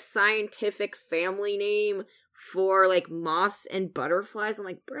actual, like, scientific family name for, like, moths and butterflies. I'm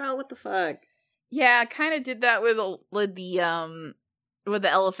like, bro, what the fuck? Yeah, kind of did that with the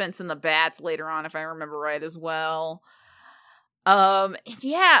elephants and the bats later on, if I remember right as well.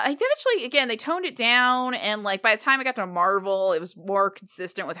 Yeah, I did actually, again, they toned it down, and, like, by the time I got to Marvel, it was more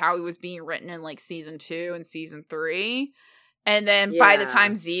consistent with how he was being written in, like, season 2 and season 3. And then by the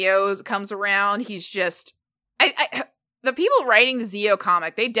time Zeo comes around, he's just, the people writing the Zeo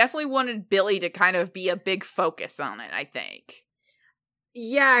comic, they definitely wanted Billy to kind of be a big focus on it, I think.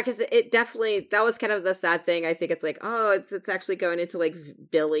 Yeah, because it definitely, that was kind of the sad thing. I think it's like, oh, it's actually going into, like,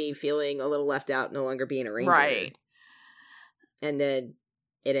 Billy feeling a little left out, no longer being a ranger. Right. And then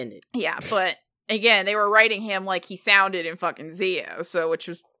it ended. Yeah, but again, they were writing him like he sounded in fucking Zeo, so which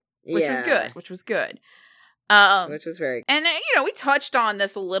was good. Which was very. And we touched on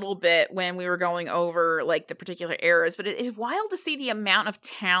this a little bit when we were going over like the particular eras, but it is wild to see the amount of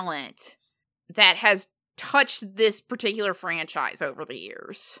talent that has touched this particular franchise over the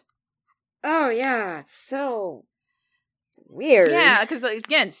years. Oh yeah, it's so weird. Yeah, because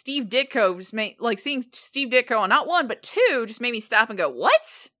again, Steve Ditko just made, like, seeing Steve Ditko on not one but two just made me stop and go,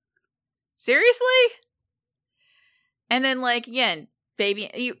 what? Seriously? And then, like, again,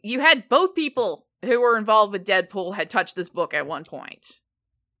 baby, you had both people who were involved with Deadpool had touched this book at one point.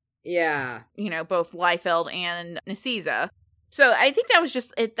 Yeah. Both Liefeld and Nicieza. So I think that was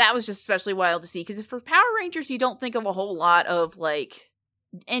just especially wild to see, because for Power Rangers, you don't think of a whole lot of, like,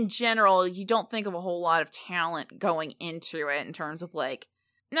 in general, you don't think of a whole lot of talent going into it in terms of, like,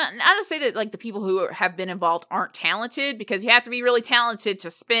 not to say that, like, the people who have been involved aren't talented, because you have to be really talented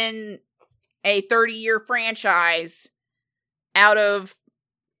to spin a 30-year franchise out of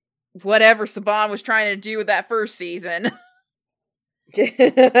whatever Saban was trying to do with that first season. But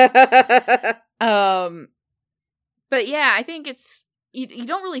yeah, I think it's, you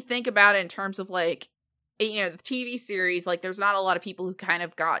don't really think about it in terms of, like, the TV series, like, there's not a lot of people who kind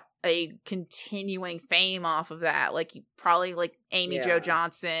of got a continuing fame off of that. Like, probably, like, Amy Jo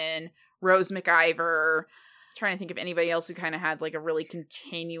Johnson, Rose McIver. Trying to think of anybody else who kind of had, like, a really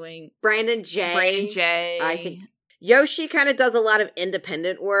continuing. Brandon Jay. I think Yoshi kind of does a lot of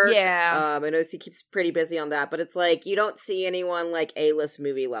independent work. Yeah. I know he keeps pretty busy on that, but it's like, you don't see anyone, like, A-list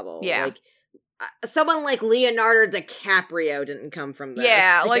movie level. Yeah. Like, someone like Leonardo DiCaprio didn't come from this.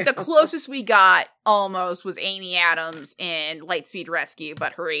 Yeah, like, the closest we got almost was Amy Adams in Lightspeed Rescue,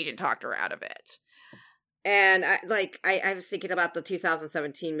 but her agent talked her out of it. And I was thinking about the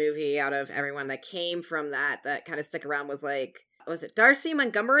 2017 movie. Out of everyone that came from that kind of stuck around was it Darcy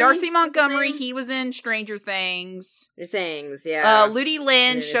Montgomery? Darcy Montgomery, he was in Stranger Things. Yeah. Ludi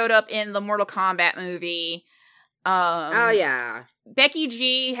Lin showed up in the Mortal Kombat movie. Oh yeah. Becky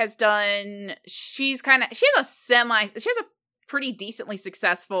G has done, she has a pretty decently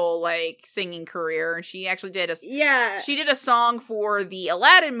successful, like, singing career, and she actually did a song for the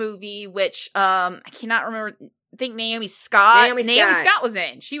Aladdin movie, which, I cannot remember, I think Naomi Scott was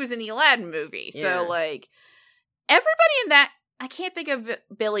in. She was in the Aladdin movie, so, like, everybody in that, I can't think of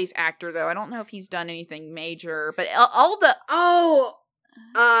Billy's actor, though, I don't know if he's done anything major, but all the...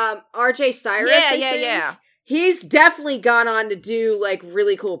 RJ Cyrus, Yeah. He's definitely gone on to do, like,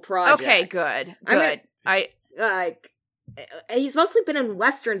 really cool projects. Okay, good. He's mostly been in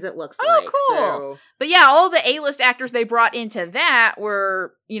westerns, it looks like. Oh, cool. So. But yeah, all the A-list actors they brought into that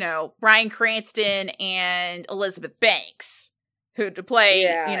were, Bryan Cranston and Elizabeth Banks, who to play,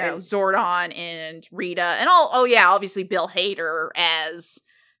 Zordon and Rita. And obviously Bill Hader as,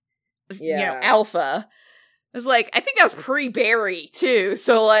 Alpha. It was like, I think that was pre-Barry, too.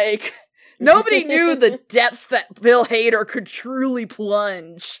 So, like... Nobody knew the depths that Bill Hader could truly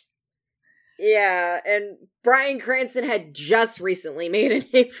plunge. Yeah, and Bryan Cranston had just recently made a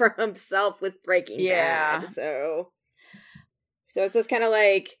name for himself with Breaking Bad. So it's just kind of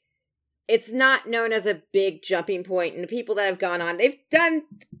like, it's not known as a big jumping point, and the people that have gone on, they've done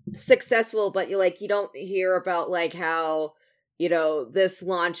successful, but you don't hear about, like, how, this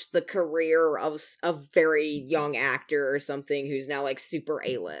launched the career of a very young actor or something who's now, like, super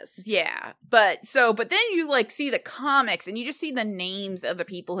A-list. Yeah, but then you, like, see the comics, and you just see the names of the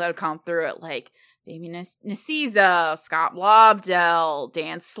people who have come through it, like, Baby Nicieza, Scott Lobdell,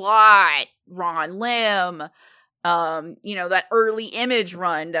 Dan Slott, Ron Lim, that early Image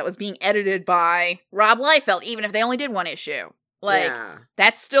run that was being edited by Rob Liefeld, even if they only did one issue. Like,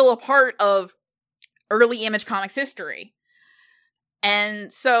 that's still a part of early Image Comics history.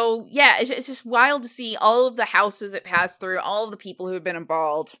 And so, yeah, it's just wild to see all of the houses it passed through, all of the people who have been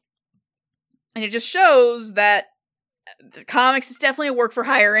involved. And it just shows that the comics is definitely a work for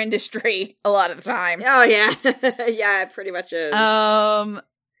hire industry a lot of the time. Oh yeah. Yeah, it pretty much is. And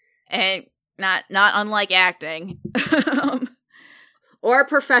not unlike acting. Or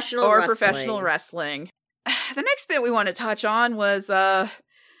professional wrestling. The next bit we want to touch on was so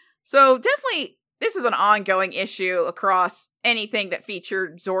definitely this is an ongoing issue across anything that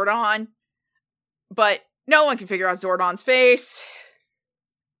featured Zordon, but no one can figure out Zordon's face.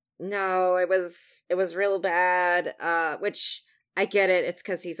 No, it was real bad. Which I get it. It's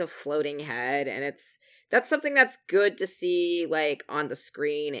because he's a floating head, and that's something that's good to see, like, on the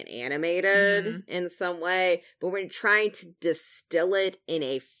screen and animated in some way. But when you're trying to distill it in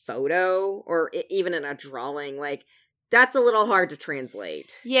a photo or even in a drawing, like, that's a little hard to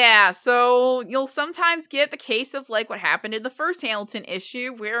translate. Yeah, so you'll sometimes get the case of, like, what happened in the first Hamilton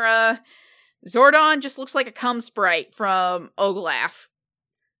issue, where Zordon just looks like a cum sprite from Olaf.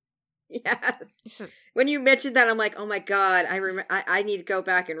 Yes. When you mentioned that, I'm like, oh my god, I need to go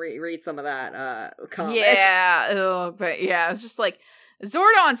back and read some of that comic. Yeah, but yeah, it's just like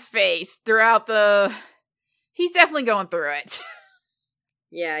Zordon's face throughout he's definitely going through it.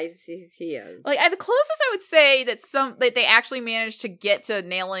 Yeah, he is. Like, the closest I would say that they actually managed to get to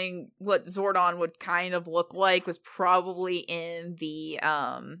nailing what Zordon would kind of look like was probably in the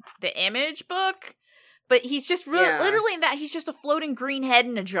Image book. But he's just literally in that he's just a floating green head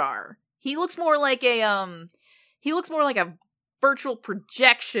in a jar. He looks more like a virtual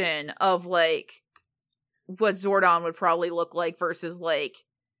projection of, like, what Zordon would probably look like versus, like,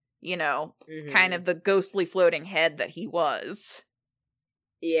 you know, kind of the ghostly floating head that he was.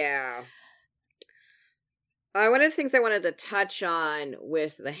 Yeah. One of the things I wanted to touch on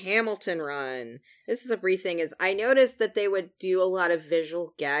with the Hamilton run, this is a brief thing, is I noticed that they would do a lot of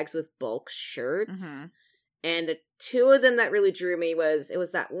visual gags with Bulk shirts. And the two of them that really drew me was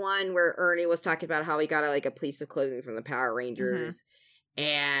that one where Ernie was talking about how he got a piece of clothing from the Power Rangers.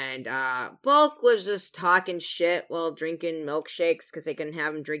 And Bulk was just talking shit while drinking milkshakes because they couldn't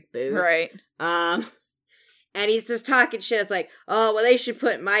have him drink booze. Right. And he's just talking shit. It's like, oh, well, they should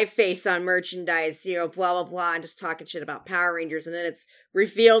put my face on merchandise, you know, blah, blah, blah, and just talking shit about Power Rangers. And then it's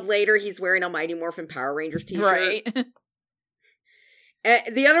revealed later he's wearing a Mighty Morphin Power Rangers t-shirt. Right.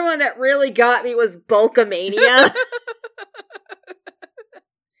 And the other one that really got me was Bulkamania.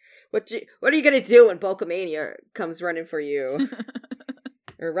 What are you going to do when Bulkamania comes running for you?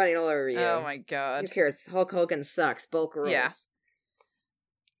 Or running all over you? Oh my god. Who cares? Hulk Hogan sucks. Bulk rules. Yeah.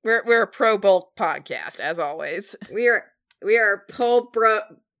 We're a pro Bulk podcast, as always. We are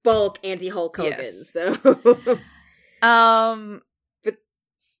Bulk anti Hulk Hogan. Yes. So,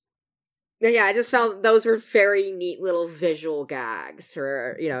 but yeah, I just found those were very neat little visual gags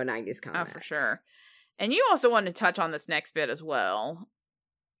for 90s comic. Oh, for sure. And you also wanted to touch on this next bit as well.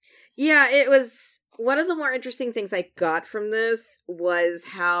 Yeah, it was one of the more interesting things I got from this was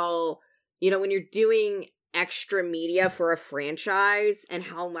how when you're doing extra media for a franchise and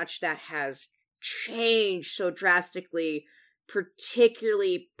how much that has changed so drastically,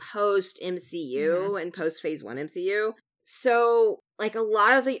 particularly post MCU and post Phase 1 MCU. So, like, a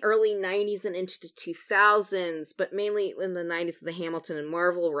lot of the early 90s and into the 2000s, but mainly in the 90s with the Hamilton and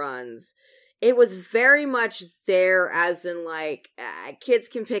Marvel runs, it was very much there as in, like, kids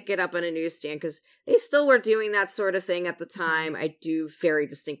can pick it up on a newsstand because they still were doing that sort of thing at the time. I do very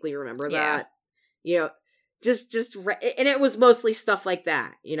distinctly remember that. And it was mostly stuff like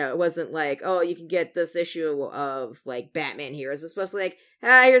that. It wasn't like, oh, you can get this issue of, like, Batman Heroes. It's supposed to be like,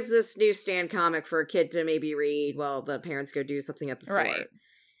 here's this newsstand comic for a kid to maybe read while the parents go do something at the store. Right.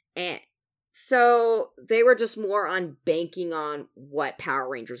 And so they were just more on banking on what Power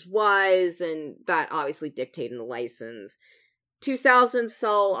Rangers was, and that obviously dictated the license. 2000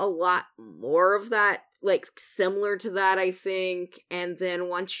 saw a lot more of that, like, similar to that, I think. And then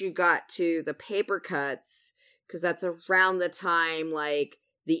once you got to the paper cuts, because that's around the time, like,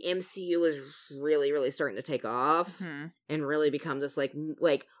 the MCU is really, really starting to take off and really become this, like,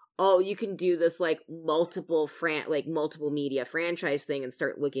 oh, you can do this, like, multiple media franchise thing and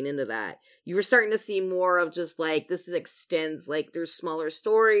start looking into that. You were starting to see more of just, like, this extends, like, there's smaller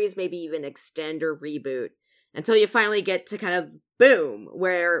stories, maybe even extend or reboot, until you finally get to kind of boom,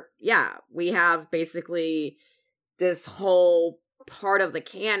 where, yeah, we have basically this whole part of the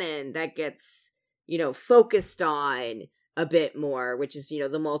canon that gets, focused on a bit more, which is, the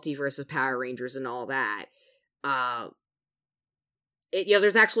multiverse of Power Rangers and all that.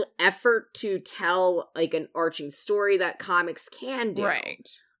 There's actual effort to tell, like, an arching story that comics can do. Right.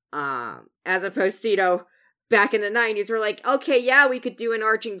 As opposed to, back in the 90s, we're like, okay, yeah, we could do an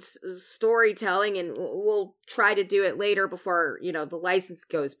arching storytelling and we'll try to do it later before, the license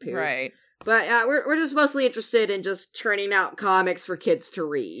goes poof. Right. But we're just mostly interested in just churning out comics for kids to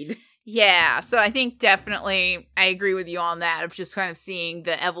read. Yeah, so I think definitely I agree with you on that, of just kind of seeing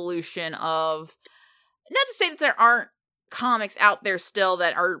the evolution of, not to say that there aren't comics out there still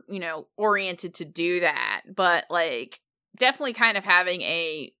that are, you know, oriented to do that, but like definitely kind of having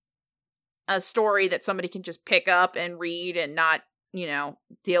a story that somebody can just pick up and read and not, you know,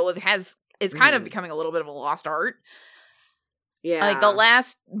 deal with is kind of becoming a little bit of a lost art. Yeah. Like the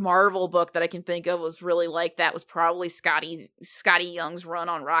last Marvel book that I can think of was really like that was probably Scotty Young's run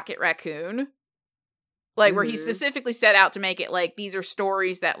on Rocket Raccoon. Like where he specifically set out to make it like these are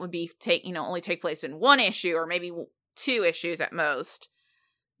stories that would be only take place in one issue or maybe 2 issues at most.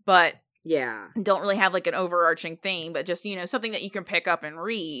 But yeah, don't really have like an overarching theme, but just, you know, something that you can pick up and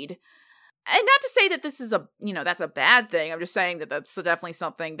read. And not to say that this is that's a bad thing. I'm just saying that that's definitely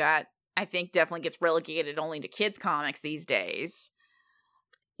something that I think definitely gets relegated only to kids comics these days.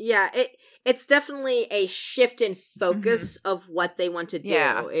 Yeah, it's definitely a shift in focus of what they want to do.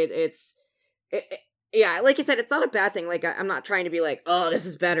 Yeah. Yeah, like I said, it's not a bad thing. Like, I'm not trying to be like, oh, this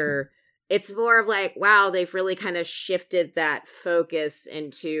is better. It's more of like, wow, they've really kind of shifted that focus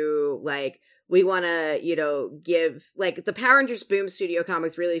into, like, we want to, you know, give, like, the Power Rangers Boom Studio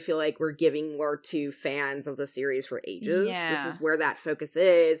comics really feel like we're giving more to fans of the series for ages. Yeah. This is where that focus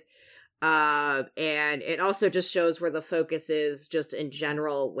is. And it also just shows where the focus is just in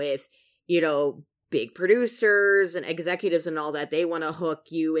general with, you know, big producers and executives and all that. They want to hook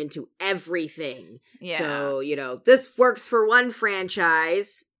you into everything. Yeah. So, you know, this works for one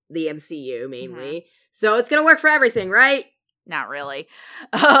franchise, the MCU mainly. So it's going to work for everything, right? Not really.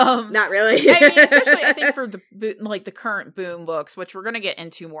 Not really. I mean, especially I think for the current Boom books, which we're going to get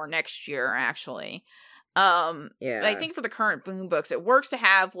into more next year, actually. Yeah. I think for the current Boom books, it works to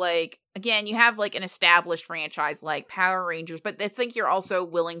have, like, again, you have, like, an established franchise like Power Rangers, but I think you're also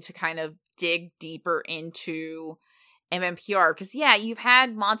willing to kind of dig deeper into MMPR. Because, yeah, you've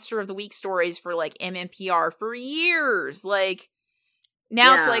had Monster of the Week stories for, like, MMPR for years. Like,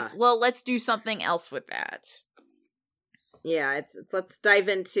 now it's like, well, let's do something else with that. Yeah, it's let's dive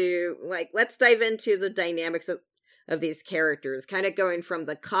into the dynamics of these characters, kind of going from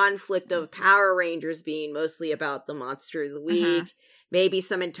the conflict of Power Rangers being mostly about the Monster of the Week, maybe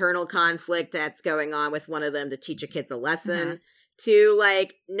some internal conflict that's going on with one of them to teach a kids a lesson, to,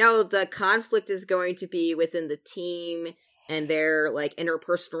 like, no, the conflict is going to be within the team and their, like,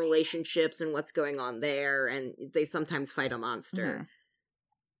 interpersonal relationships and what's going on there, and they sometimes fight a monster.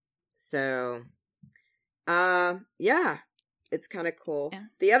 So, yeah, it's kind of cool. Yeah.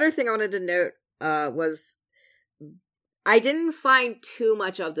 The other thing I wanted to note was, I didn't find too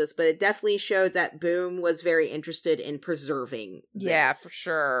much of this, but it definitely showed that Boom was very interested in preserving this. Yeah, for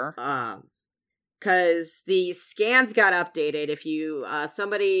sure. Because the scans got updated. If you,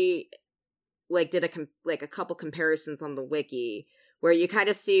 somebody, like, did a couple comparisons on the wiki, where you kind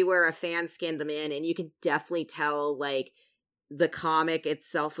of see where a fan scanned them in, and you can definitely tell, like, the comic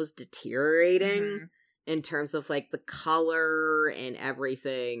itself was deteriorating in terms of, like, the color and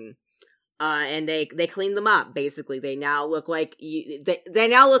everything. And they cleaned them up, basically. They now look like they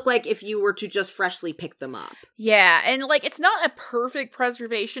now look like if you were to just freshly pick them up. Yeah, and, like, it's not a perfect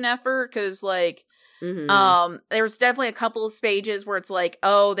preservation effort, because, like, there's definitely a couple of pages where it's like,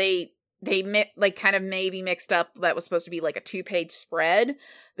 oh, they like kind of maybe mixed up that was supposed to be like a 2-page spread,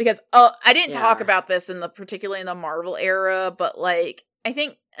 because I didn't talk about this particularly in the Marvel era, but, like, I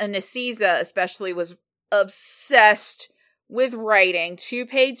think Nicieza especially was obsessed with writing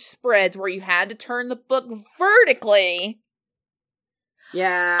 2-page spreads where you had to turn the book vertically.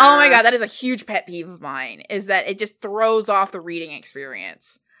 Yeah. Oh my god, that is a huge pet peeve of mine, is that it just throws off the reading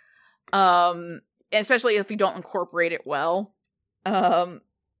experience. Especially if you don't incorporate it well.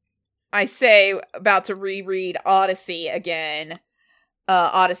 I say, about to reread Odyssey again.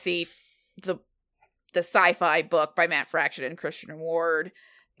 Odyssey, the sci-fi book by Matt Fraction and Christian Ward.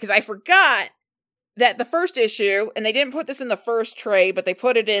 Because I forgot that the first issue, and they didn't put this in the first trade, but they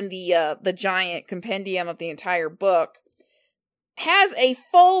put it in the giant compendium of the entire book, has a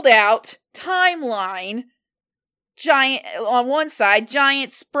fold-out timeline, giant on one side,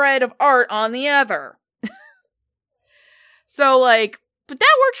 giant spread of art on the other. So, like, but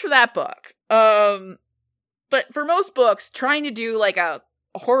that works for that book. But for most books, trying to do, like, a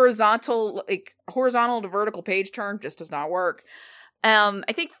horizontal to vertical page turn just does not work.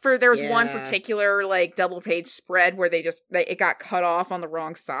 I think there was one particular, like, double page spread where it got cut off on the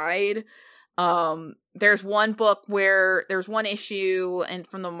wrong side. There's one book where there's one issue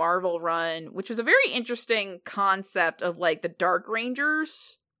from the Marvel run, which was a very interesting concept of, like, the Dark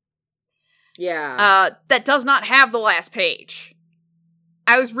Rangers. Yeah. That does not have the last page.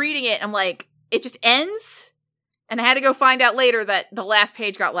 I was reading it, I'm like, it just ends, and I had to go find out later that the last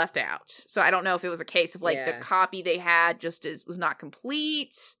page got left out. So I don't know if it was a case of, like, the copy they had just was not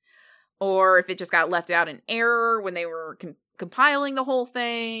complete, or if it just got left out in error when they were compiling the whole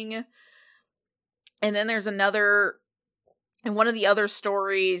thing. And then there's another, in one of the other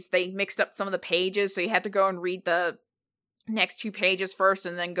stories, they mixed up some of the pages, so you had to go and read the next 2 pages first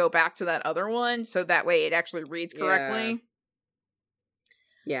and then go back to that other one, so that way it actually reads correctly.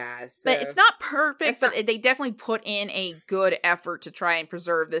 Yeah, so but it's not perfect, but they definitely put in a good effort to try and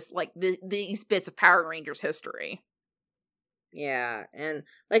preserve this, like, these bits of Power Rangers history. Yeah, and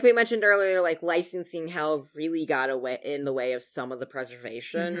like we mentioned earlier, like, licensing hell really got in the way of some of the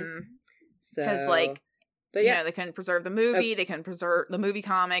preservation. Mm-hmm. So, because, like, but yeah, they couldn't preserve the movie, they couldn't preserve the movie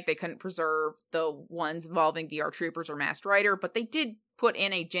comic, they couldn't preserve the ones involving VR Troopers or Masked Rider, but they did put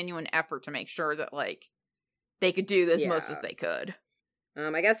in a genuine effort to make sure that, like, they could do this most as they could.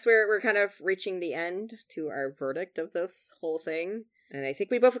 I guess we're kind of reaching the end to our verdict of this whole thing, and I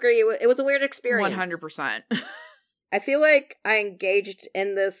think we both agree it was a weird experience. 100%. I feel like I engaged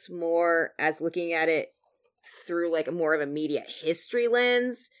in this more as looking at it through, like, more of a media history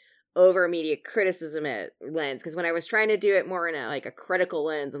lens over a media criticism lens, because when I was trying to do it more in a critical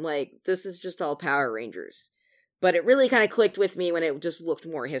lens, I'm like, this is just all Power Rangers. But it really kind of clicked with me when it just looked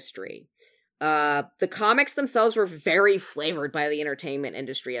more history. The comics themselves were very flavored by the entertainment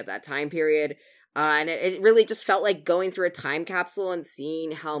industry at that time period, and it really just felt like going through a time capsule and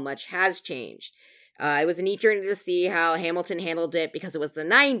seeing how much has changed. It was a neat journey to see how Hamilton handled it because it was the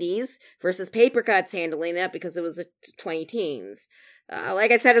 90s versus Paper Cuts handling it because it was the 20-teens.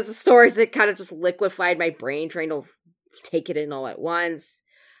 Like I said, as the stories, it kind of just liquefied my brain trying to take it in all at once.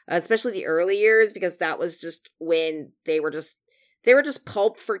 Especially the early years, because that was just when they were just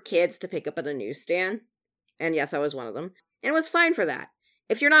pulp for kids to pick up at a newsstand. And yes, I was one of them. And it was fine for that.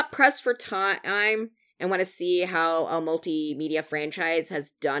 If you're not pressed for time and want to see how a multimedia franchise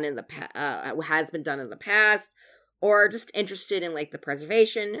has been done in the past, or just interested in, like, the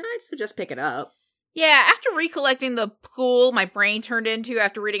preservation, I'd suggest pick it up. Yeah, after recollecting the pool my brain turned into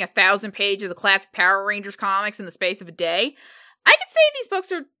after reading 1,000 pages of classic Power Rangers comics in the space of a day, I could say these books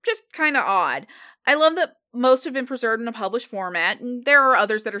are just kind of odd. I love that most have been preserved in a published format, and there are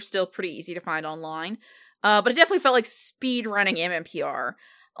others that are still pretty easy to find online. But it definitely felt like speed running MMPR.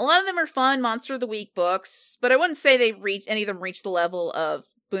 A lot of them are fun Monster of the Week books, but I wouldn't say any of them reached the level of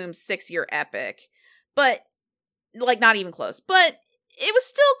Boom's 6-year epic. But, like, not even close. But it was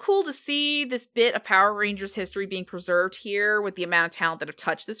still cool to see this bit of Power Rangers history being preserved here with the amount of talent that have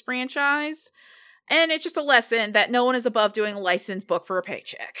touched this franchise. And it's just a lesson that no one is above doing a licensed book for a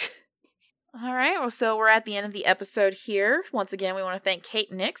paycheck. All right, well, so we're at the end of the episode here. Once again, we want to thank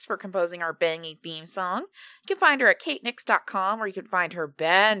Kate Nix for composing our banging theme song. You can find her at katenix.com, or you can find her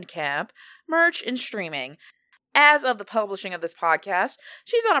Bandcamp, merch, and streaming. As of the publishing of this podcast,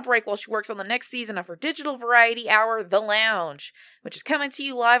 she's on a break while she works on the next season of her digital variety hour, The Lounge, which is coming to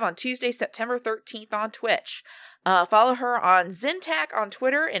you live on Tuesday, September 13th on Twitch. Follow her on Zintac on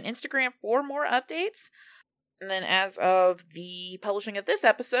Twitter and Instagram for more updates. And then as of the publishing of this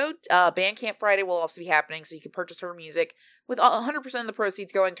episode, Bandcamp Friday will also be happening, so you can purchase her music with 100% of the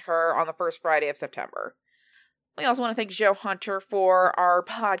proceeds going to her on the first Friday of September. We also want to thank Joe Hunter for our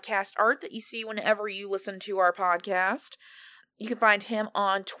podcast art that you see whenever you listen to our podcast. You can find him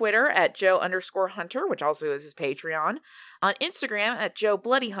on Twitter at Joe_Hunter, which also is his Patreon, on Instagram at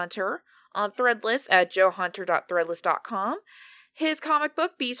JoeBloodyHunter, on Threadless at joehunter.threadless.com. His comic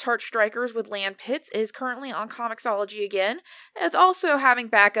book, Beast Heart Strikers with Land Pits, is currently on Comixology again. It's also having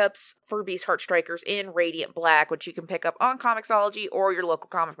backups for Beast Heart Strikers in Radiant Black, which you can pick up on Comixology or your local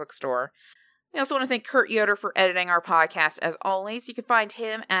comic book store. We also want to thank Kurt Yoder for editing our podcast as always. You can find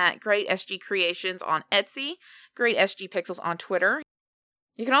him at Great SG Creations on Etsy, Great SG Pixels on Twitter.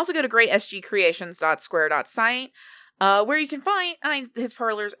 You can also go to greatsgcreations.square.site, where you can find his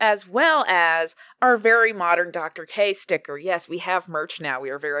parlors as well as our very modern Dr. K sticker. Yes, we have merch now. We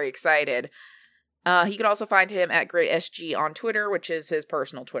are very excited. You can also find him at Great SG on Twitter, which is his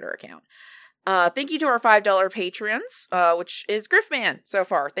personal Twitter account. Thank you to our $5 patrons, which is Griffman so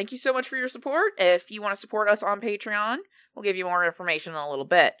far. Thank you so much for your support. If you want to support us on Patreon, we'll give you more information in a little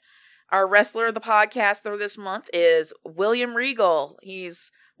bit. Our wrestler of the podcast this month is William Regal.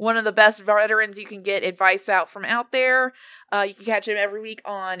 He's one of the best veterans you can get advice from out there. You can catch him every week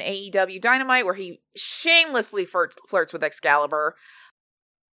on AEW Dynamite, where he shamelessly flirts with Excalibur.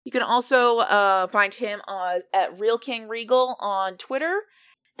 You can also find him at Real King Regal on Twitter.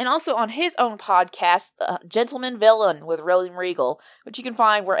 And also on his own podcast, Gentleman Villain with William Regal, which you can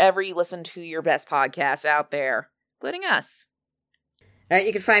find wherever you listen to your best podcasts out there, including us.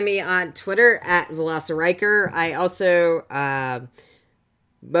 You can find me on Twitter at Velociriker. I also,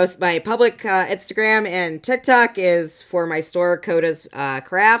 both my public Instagram and TikTok is for my store, Coda's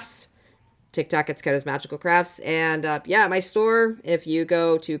Crafts. TikTok, it's Coda's Magical Crafts. And my store, if you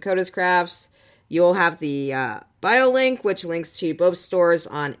go to Coda's Crafts, you'll have the bio link, which links to both stores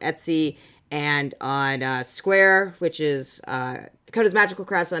on Etsy and on Square, which is Coda's Magical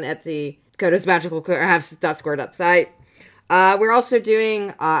Crafts on Etsy, Coda's Magical Crafts.square.site. We're also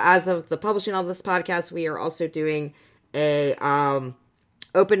doing, as of the publishing of this podcast, we are also doing a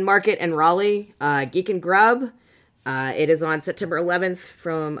open market in Raleigh, Geek and Grub. It is on September 11th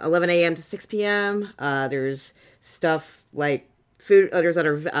from 11 a.m. to 6 p.m. There's stuff like food, there's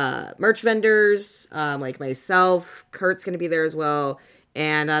other merch vendors, like myself. Kurt's going to be there as well.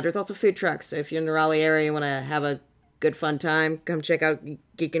 And there's also food trucks. So if you're in the Raleigh area and want to have a good fun time, come check out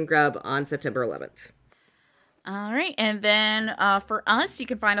Geek and Grub on September 11th. All right, and then for us, you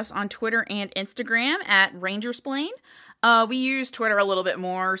can find us on Twitter and Instagram at Rangersplain. We use Twitter a little bit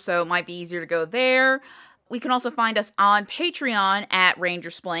more, so it might be easier to go there. We can also find us on Patreon at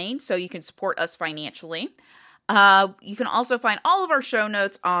Rangersplain, so you can support us financially. You can also find all of our show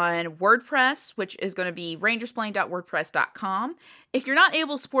notes on WordPress, which is going to be rangersplain.wordpress.com. If you're not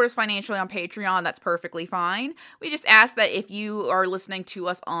able to support us financially on Patreon, that's perfectly fine. We just ask that if you are listening to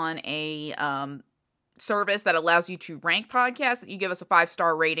us on a service that allows you to rank podcasts, that you give us a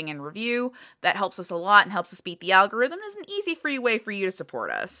 5-star rating and review. That helps us a lot and helps us beat the algorithm. It's an easy, free way for you to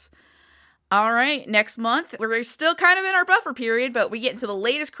support us. All right, next month, we're still kind of in our buffer period, but we get into the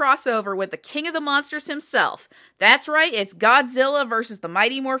latest crossover with the King of the Monsters himself. That's right, it's Godzilla versus the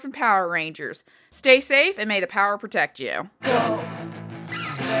Mighty Morphin Power Rangers. Stay safe and may the power protect you. Go,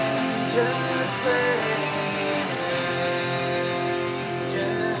 Rangers.